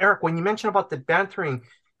 Eric, when you mentioned about the bantering,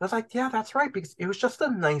 I was like, yeah, that's right, because it was just a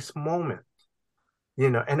nice moment,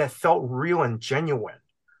 and it felt real and genuine,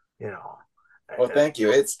 Well, thank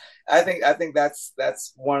you. I think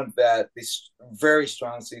that's one of the very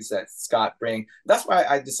strong suits that Scott brings. That's why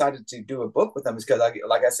I decided to do a book with him, is because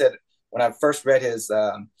like I said, when I first read his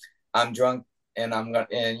I'm drunk and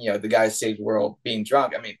the guy saves the world being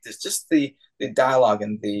drunk. I mean, it's just the dialogue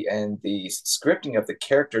and the scripting of the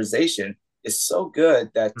characterization is so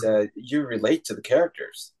good that you relate to the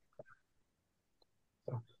characters.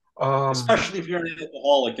 Especially if you're an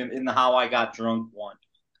alcoholic in the How I Got Drunk one.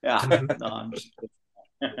 Yeah.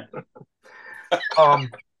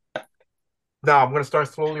 Now I'm going to start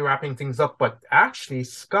slowly wrapping things up, but actually,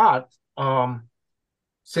 Scott,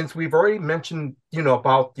 since we've already mentioned,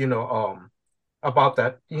 about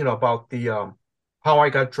that, about the How I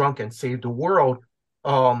Got Drunk and Saved the World.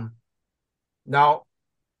 Now,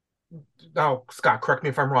 Scott, correct me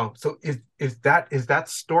if I'm wrong. So is that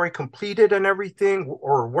story completed and everything,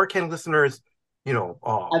 or where can listeners,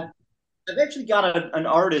 I've actually got an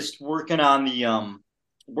artist working on the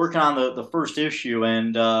first issue,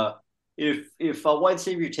 and if White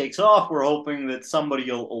Savior takes off, we're hoping that somebody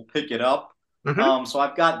will pick it up. So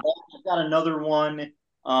I've got another one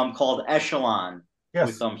called Echelon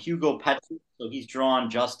Yes. Hugo Petrie. So he's drawn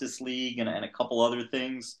Justice League and a couple other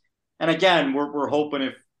things. And again, we're hoping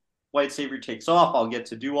if White Savior takes off, I'll get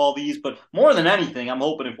to do all these. But more than anything, I'm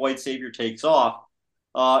hoping if White Savior takes off,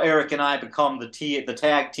 Eric and I become the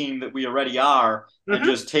tag team that we already are, and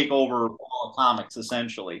just take over all comics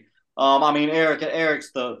essentially. I mean,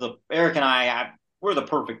 Eric's the Eric and we're the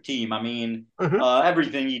perfect team. I mean,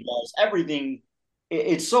 everything he does, everything.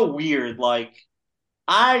 It's so weird. Like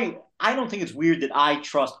I don't think it's weird that I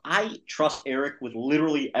trust Eric with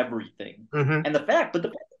literally everything. And the fact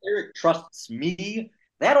that Eric trusts me,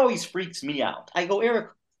 that always freaks me out. I go, Eric,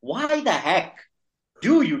 why the heck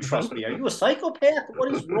do you trust me? Are you a psychopath?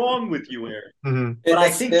 What is wrong with you, Eric? But I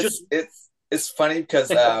think it's funny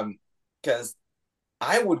because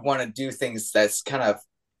I would want to do things that's kind of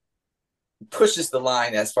pushes the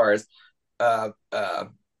line as far as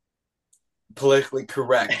politically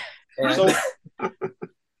correct. And so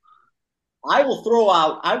I will throw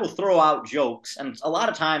out jokes, and a lot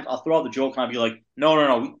of times I'll throw out the joke and I'll be like,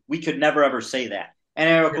 no, we could never ever say that. And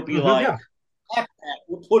Eric will be like,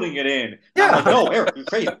 we're putting it in. Yeah. I'm like, no, Eric, you're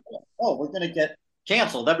crazy. Oh, we're gonna get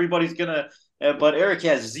canceled. Everybody's gonna. But Eric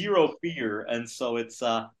has zero fear, and so it's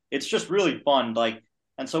just really fun. Like,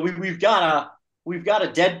 and so we've got a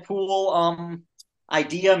Deadpool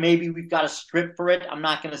idea. Maybe we've got a script for it. I'm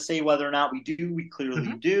not gonna say whether or not we do. We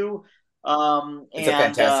clearly do. It's a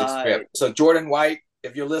fantastic script. So Jordan White,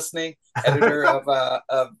 if you're listening, editor of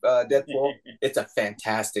Deadpool, it's a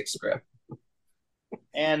fantastic script.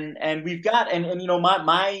 And we've got and you know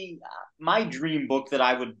my dream book that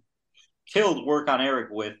I would kill to work on Eric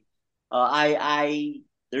with.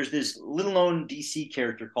 There's this little known DC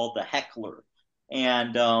character called the Heckler,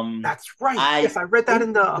 and that's right. Yes, I read that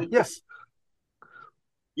in the yes.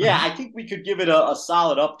 Yeah, I think we could give it a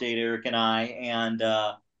solid update, Eric and I,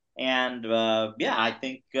 and yeah, I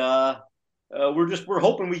think we're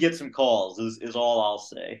hoping we get some calls. Is all I'll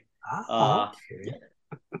say. Okay.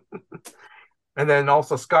 Yeah. And then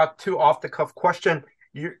also, Scott, too, off the cuff question.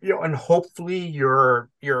 You know, and hopefully your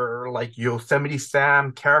like Yosemite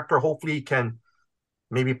Sam character hopefully can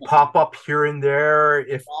maybe pop up here and there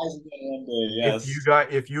if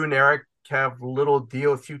you and Eric have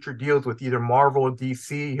future deals with either Marvel or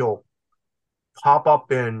DC, he'll pop up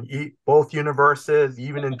in both universes,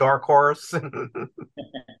 even in Dark Horse.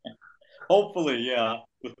 Hopefully, yeah,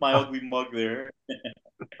 with my ugly mug there.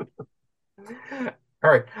 All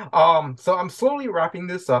right. So I'm slowly wrapping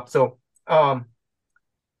this up. So, what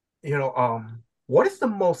is the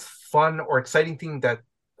most fun or exciting thing that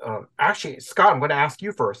actually, Scott, I'm going to ask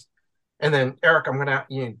you first, and then Eric, I'm going to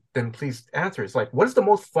then please answer. It's like, what is the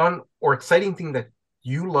most fun or exciting thing that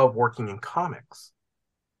you love working in comics?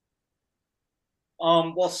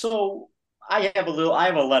 Well, so I have a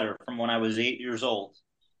letter from when I was 8 years old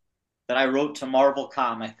that I wrote to Marvel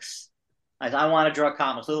Comics. I want to draw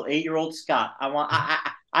comics. Little 8-year-old Scott.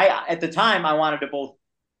 I at the time I wanted to both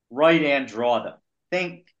write and draw them.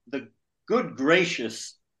 Thank the good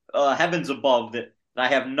gracious heavens above that I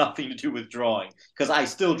have nothing to do with drawing, because I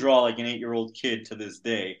still draw like an 8-year-old kid to this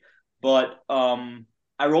day. But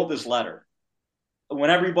I wrote this letter when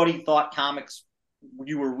everybody thought comics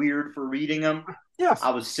you were weird for reading them. Yes, I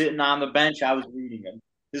was sitting on the bench. I was reading them.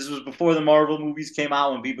 This was before the Marvel movies came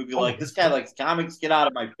out, when people would be like, "This guy likes comics. Get out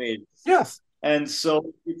of my face." Yes. And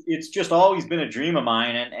so it's just always been a dream of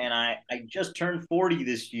mine. And I just turned 40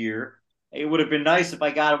 this year. It would have been nice if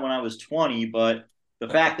I got it when I was 20, but the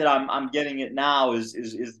fact that I'm getting it now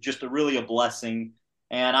is just really a blessing.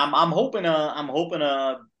 And I'm hoping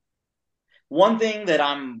one thing that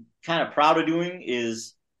I'm kind of proud of doing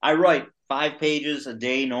is I write 5 pages a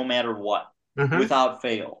day, no matter what, without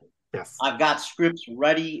fail. Yes. I've got scripts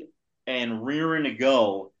ready and rearing to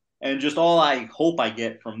go. And just all I hope I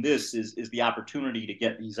get from this is the opportunity to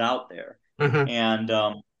get these out there. And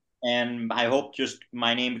I hope just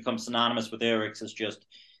my name becomes synonymous with Eric's as just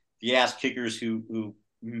the ass kickers who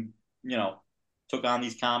took on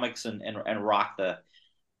these comics and rock the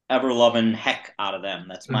ever loving heck out of them.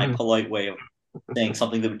 That's my polite way of saying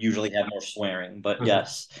something that would usually have more swearing. But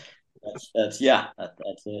yes, that's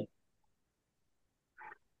it.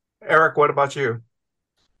 Eric, what about you?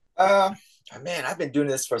 Man, I've been doing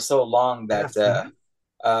this for so long that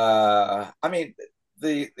I mean,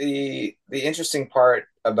 the interesting part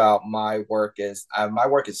about my work is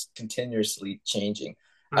continuously changing.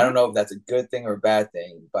 I don't know if that's a good thing or a bad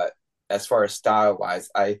thing, but as far as style wise,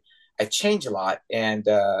 I change a lot, and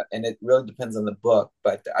it really depends on the book.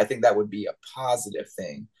 But I think that would be a positive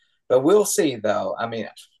thing. But we'll see, though. I mean,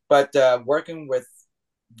 but working with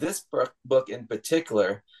this book in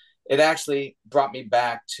particular, it actually brought me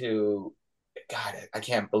back to, God, I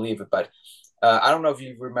can't believe it, but I don't know if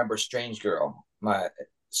you remember Strange Girl, my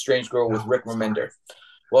Strange Girl with Rick Remender.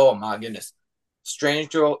 Whoa, my goodness. Strange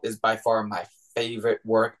Girl is by far my favorite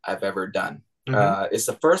work I've ever done. It's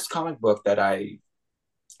the first comic book that I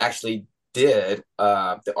actually did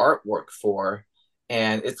the artwork for.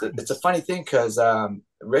 And it's a funny thing because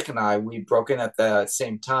Rick and I, we broke in at the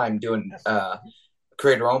same time doing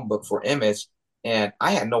create our own book for Image. And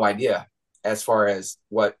I had no idea as far as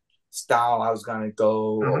what style I was going to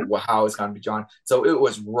go or how it's going to be drawn. So it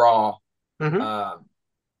was raw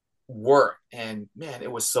work. And man,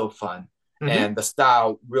 it was so fun. And the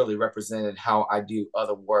style really represented how I do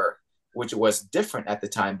other work, which was different at the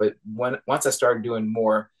time. But once I started doing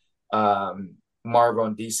more Marvel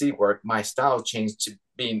and DC work, my style changed to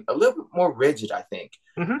being a little bit more rigid, I think.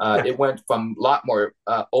 It went from a lot more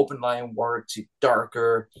open line work to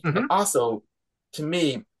darker. And also, to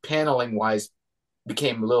me, paneling wise,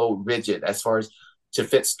 became a little rigid as far as to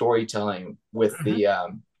fit storytelling with the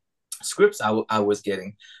scripts I was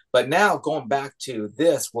getting. But now going back to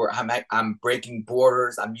this, where I'm breaking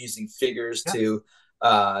borders, I'm using figures to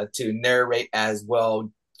narrate as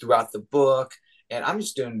well throughout the book, and I'm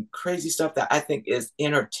just doing crazy stuff that I think is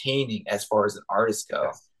entertaining as far as an artist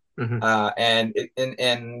go. And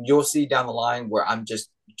you'll see down the line where I'm just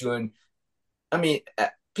doing. I mean,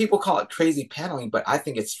 people call it crazy paneling, but I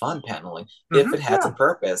think it's fun paneling if it has a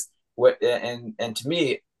purpose. And to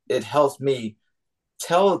me, it helps me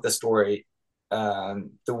tell the story the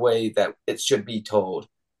way that it should be told.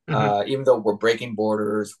 Even though we're breaking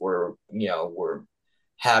borders, we're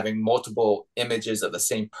having multiple images of the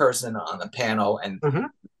same person on the panel, and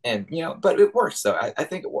but it works. So I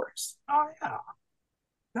think it works. Oh yeah,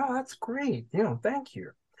 no, that's great. Thank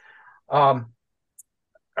you. All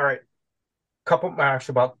right, couple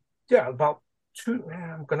actually about two.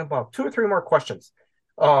 I'm gonna about 2 or 3 more questions.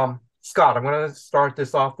 Scott, I'm gonna start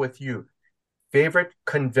this off with you. Favorite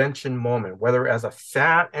convention moment, whether as a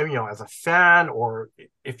fan, or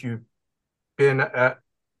if you've been at,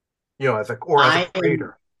 as a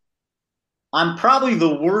creator. I'm probably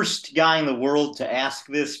the worst guy in the world to ask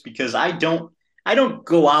this because I don't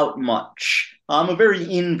go out much. I'm a very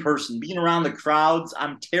in person. Being around the crowds,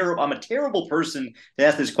 I'm a terrible person to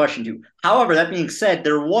ask this question to. However, that being said,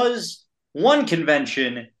 there was one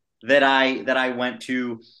convention that I went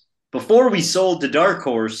to before we sold to Dark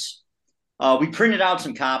Horse. We printed out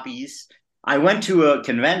some copies. I went to a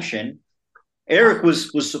convention. Eric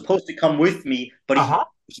was supposed to come with me, but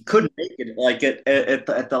he couldn't make it like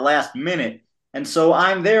at the last minute. And so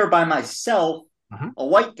I'm there by myself, a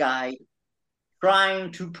white guy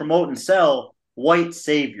trying to promote and sell White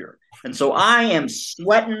Savior. And so I am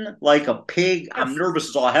sweating like a pig. I'm nervous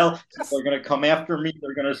as all hell. They're going to come after me.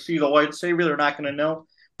 They're going to see the White Savior. They're not going to know.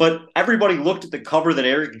 But everybody looked at the cover that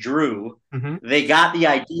Eric drew. They got the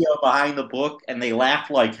idea behind the book, and they laughed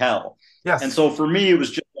like hell. Yes. And so for me, it was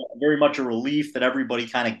just very much a relief that everybody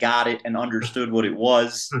kind of got it and understood what it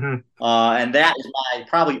was. And that is my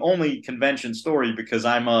probably only convention story because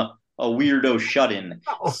I'm a weirdo shut-in.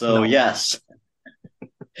 Yes.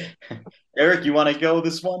 Eric, you want to go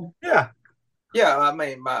this one? Yeah. I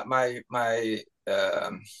mean, my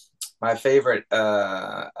favorite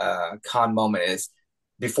con moment is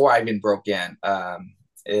before I even broke in.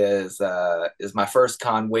 Is my first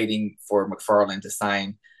con waiting for McFarlane to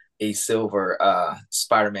sign a silver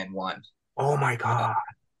Spider-Man 1. Oh my God.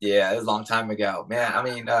 Yeah, it was a long time ago. Man, I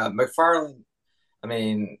mean, McFarlane,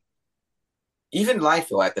 even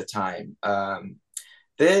Liefeld at the time,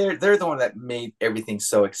 they're the one that made everything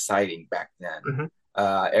so exciting back then.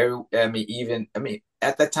 At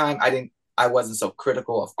that time, I wasn't so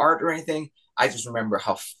critical of art or anything. I just remember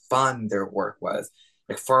how fun their work was.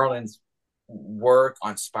 McFarlane's work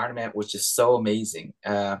on Spider-Man was just so amazing.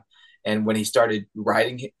 And when he started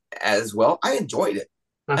writing as well, I enjoyed it.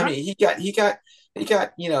 I mean, he got his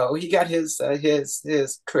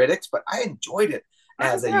critics, but I enjoyed it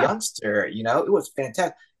as a youngster. It was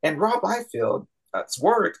fantastic. And Rob Liefeld's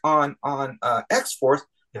work on X-Force,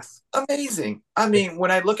 amazing. I mean,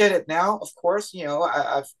 when I look at it now, of course,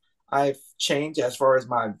 I've changed as far as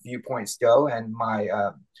my viewpoints go and my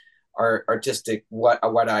artistic what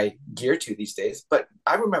I gear to these days. But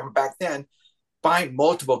I remember back then buying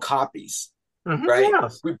multiple copies. Right?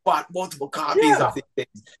 Yes. We bought multiple copies of these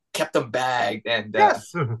things, kept them bagged, and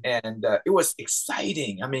it was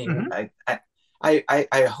exciting. I mean,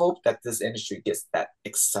 I hope that this industry gets that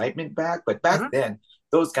excitement back. But back then,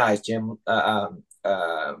 those guys, Jim,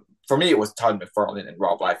 for me, it was Todd McFarlane and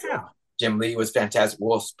Rob Liefeld. Jim Lee was fantastic.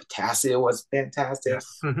 Will Spatasia was fantastic.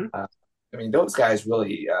 I mean, those guys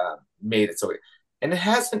really made it so. And it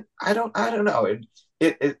hasn't. I don't know.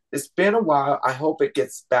 it's been a while. I hope it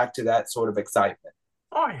gets back to that sort of excitement.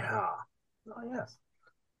 Oh yeah. Oh yes.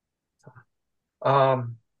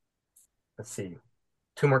 Um, let's see.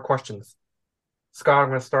 Two more questions. Scott, I'm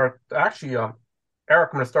going to start. Actually, Eric,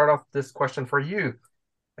 I'm going to start off this question for you.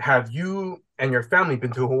 Have you and your family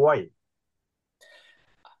been to Hawaii?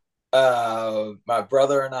 My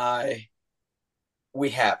brother and I, we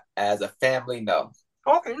have as a family, no.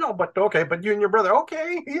 Okay, no, but okay, but you and your brother,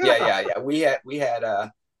 okay, Yeah, yeah. yeah, yeah. We had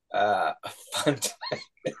a fun time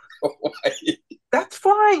in Hawaii. That's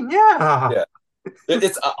fine, yeah. Yeah,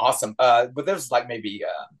 it's awesome. But that was like maybe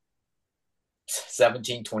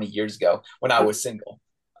 17, 20 years ago when I was single.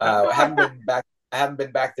 I haven't been back. I haven't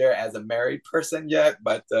been back there as a married person yet,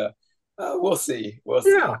 but we'll see. We'll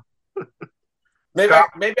see. Yeah. Maybe Scott.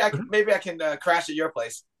 maybe I can crash at your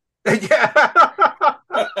place. Yeah.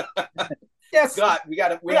 Yes. Scott, we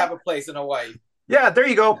have a place in Hawaii. Yeah, there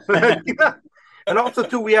you go. And also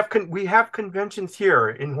too, we have conventions here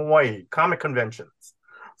in Hawaii, comic conventions.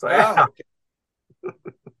 So yeah. Oh, okay.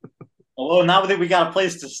 Well, now that we got a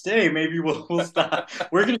place to stay, maybe we'll stop.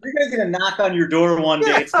 You're guys gonna knock on your door one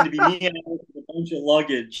day. It's gonna be me and I with a bunch of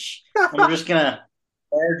luggage, and we're just gonna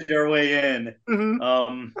barge our way in.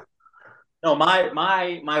 Mm-hmm. No,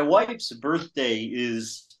 my wife's birthday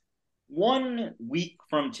is 1 week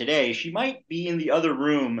from today. She might be in the other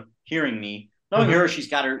room hearing me. Knowing her, she's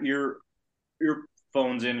got her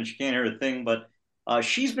earphones in and she can't hear a thing. But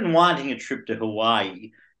she's been wanting a trip to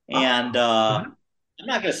Hawaii, and I'm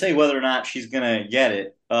not gonna say whether or not she's gonna get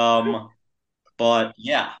it. But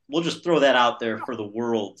yeah, we'll just throw that out there for the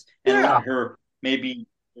world and let her maybe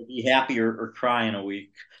be happy or cry in a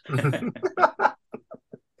week.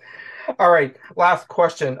 All right, last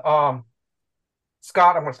question.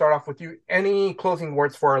 Scott, I'm going to start off with you. Any closing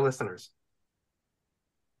words for our listeners?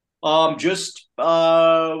 Just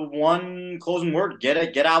one closing word.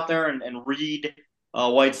 Get out there and read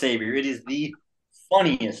White Savior. It is the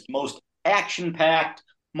funniest, most action-packed,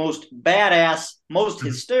 most badass, most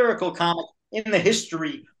hysterical comic in the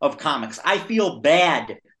history of comics. I feel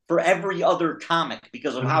bad for every other comic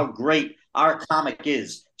because of how great our comic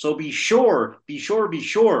is. So be sure,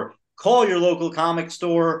 call your local comic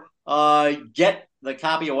store, get the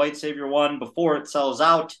copy of White Savior 1 before it sells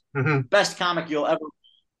out. Best comic you'll ever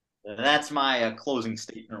read. That's my closing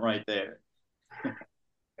statement right there.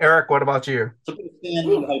 Eric, what about you? How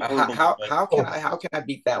can I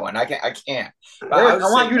beat that one? I can't. Eric,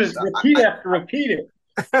 I want you to repeat it.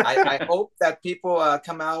 I hope that people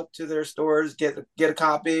come out to their stores, get a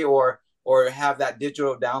copy, or have that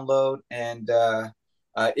digital download, and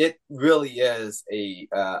it really is a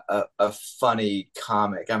funny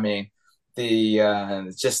comic. I mean,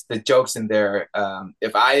 just the jokes in there.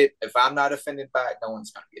 If I'm not offended by it, no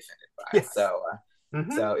one's going to be offended by it. Yes.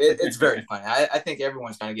 So it's very funny. I think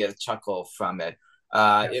everyone's going to get a chuckle from it.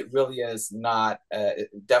 It really is not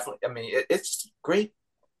definitely. I mean, it's great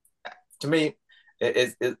to me.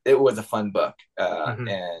 It was a fun book, and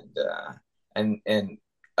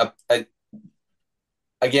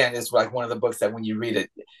again, it's like one of the books that when you read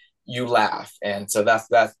it, you laugh, and so that's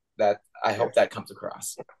I hope that comes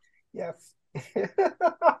across. Yes.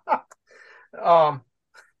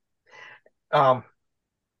 I'm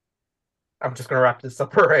just gonna wrap this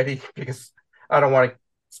up already because I don't want to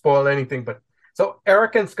spoil anything. But so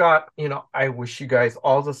Eric and Scott, I wish you guys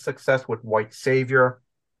all the success with White Savior.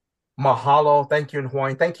 Mahalo. Thank you, in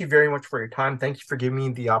Hawaiian. Thank you very much for your time. Thank you for giving me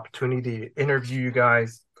the opportunity to interview you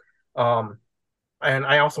guys. And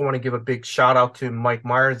I also want to give a big shout out to Mike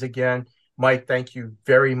Myers again. Mike, thank you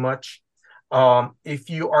very much. If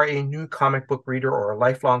you are a new comic book reader or a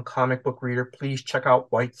lifelong comic book reader, please check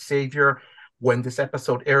out White Savior. When this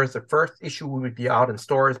episode airs, the first issue will be out in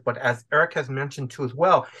stores. But as Eric has mentioned too as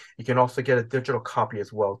well, you can also get a digital copy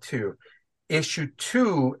as well too. Issue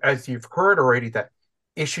 2, as you've heard already, that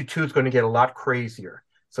issue 2 is going to get a lot crazier.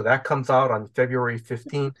 So that comes out on February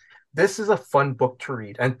 15th. This is a fun book to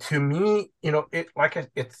read. And to me,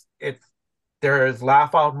 there's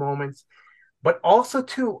laugh out moments, but also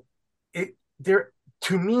too,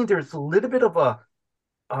 to me, there's a little bit of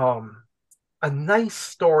a nice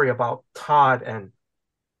story about Todd and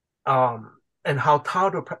how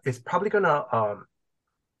Todd is probably going to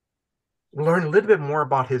learn a little bit more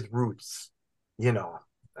about his roots.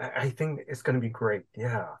 I think it's going to be great.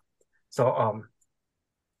 Yeah. So,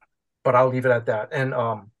 but I'll leave it at that. And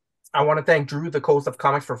I want to thank Drew, the host of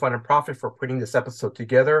Comics for Fun and Profit, for putting this episode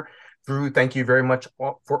together. Drew, thank you very much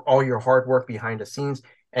for all your hard work behind the scenes.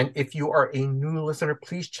 And if you are a new listener,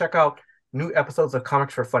 please check out new episodes of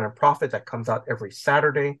Comics for Fun and Profit that comes out every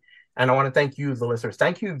Saturday. And I want to thank you, the listeners.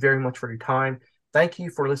 Thank you very much for your time. Thank you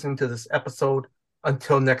for listening to this episode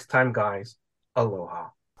Until next time, guys, aloha.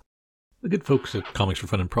 The good folks at Comics for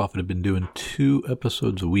Fun and Profit have been doing 2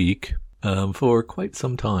 episodes a week for quite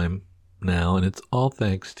some time now, and it's all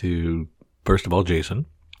thanks to, first of all, Jason,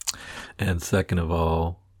 and second of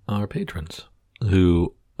all, our patrons,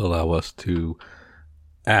 who allow us to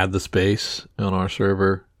add the space on our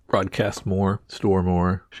server, broadcast more, store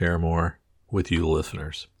more, share more with you, the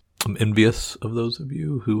listeners. I'm envious of those of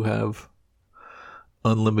you who have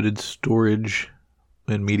unlimited storage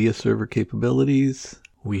and media server capabilities.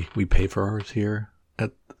 We pay for ours here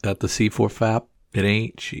at the C4FAP. It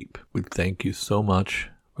ain't cheap. We thank you so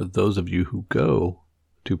much for those of you who go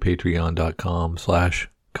to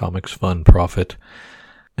patreon.com/comicsfunprofit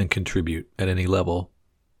and contribute at any level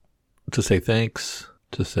to say thanks,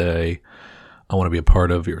 to say, I want to be a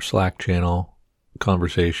part of your Slack channel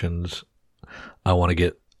conversations. I want to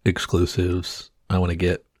get exclusives. I want to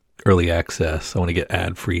get early access. I want to get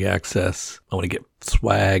ad-free access. I want to get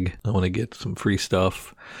swag. I want to get some free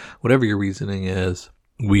stuff. Whatever your reasoning is,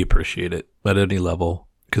 we appreciate it at any level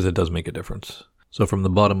because it does make a difference. So from the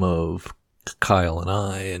bottom of Kyle and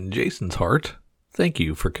I and Jason's heart, thank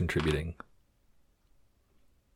you for contributing.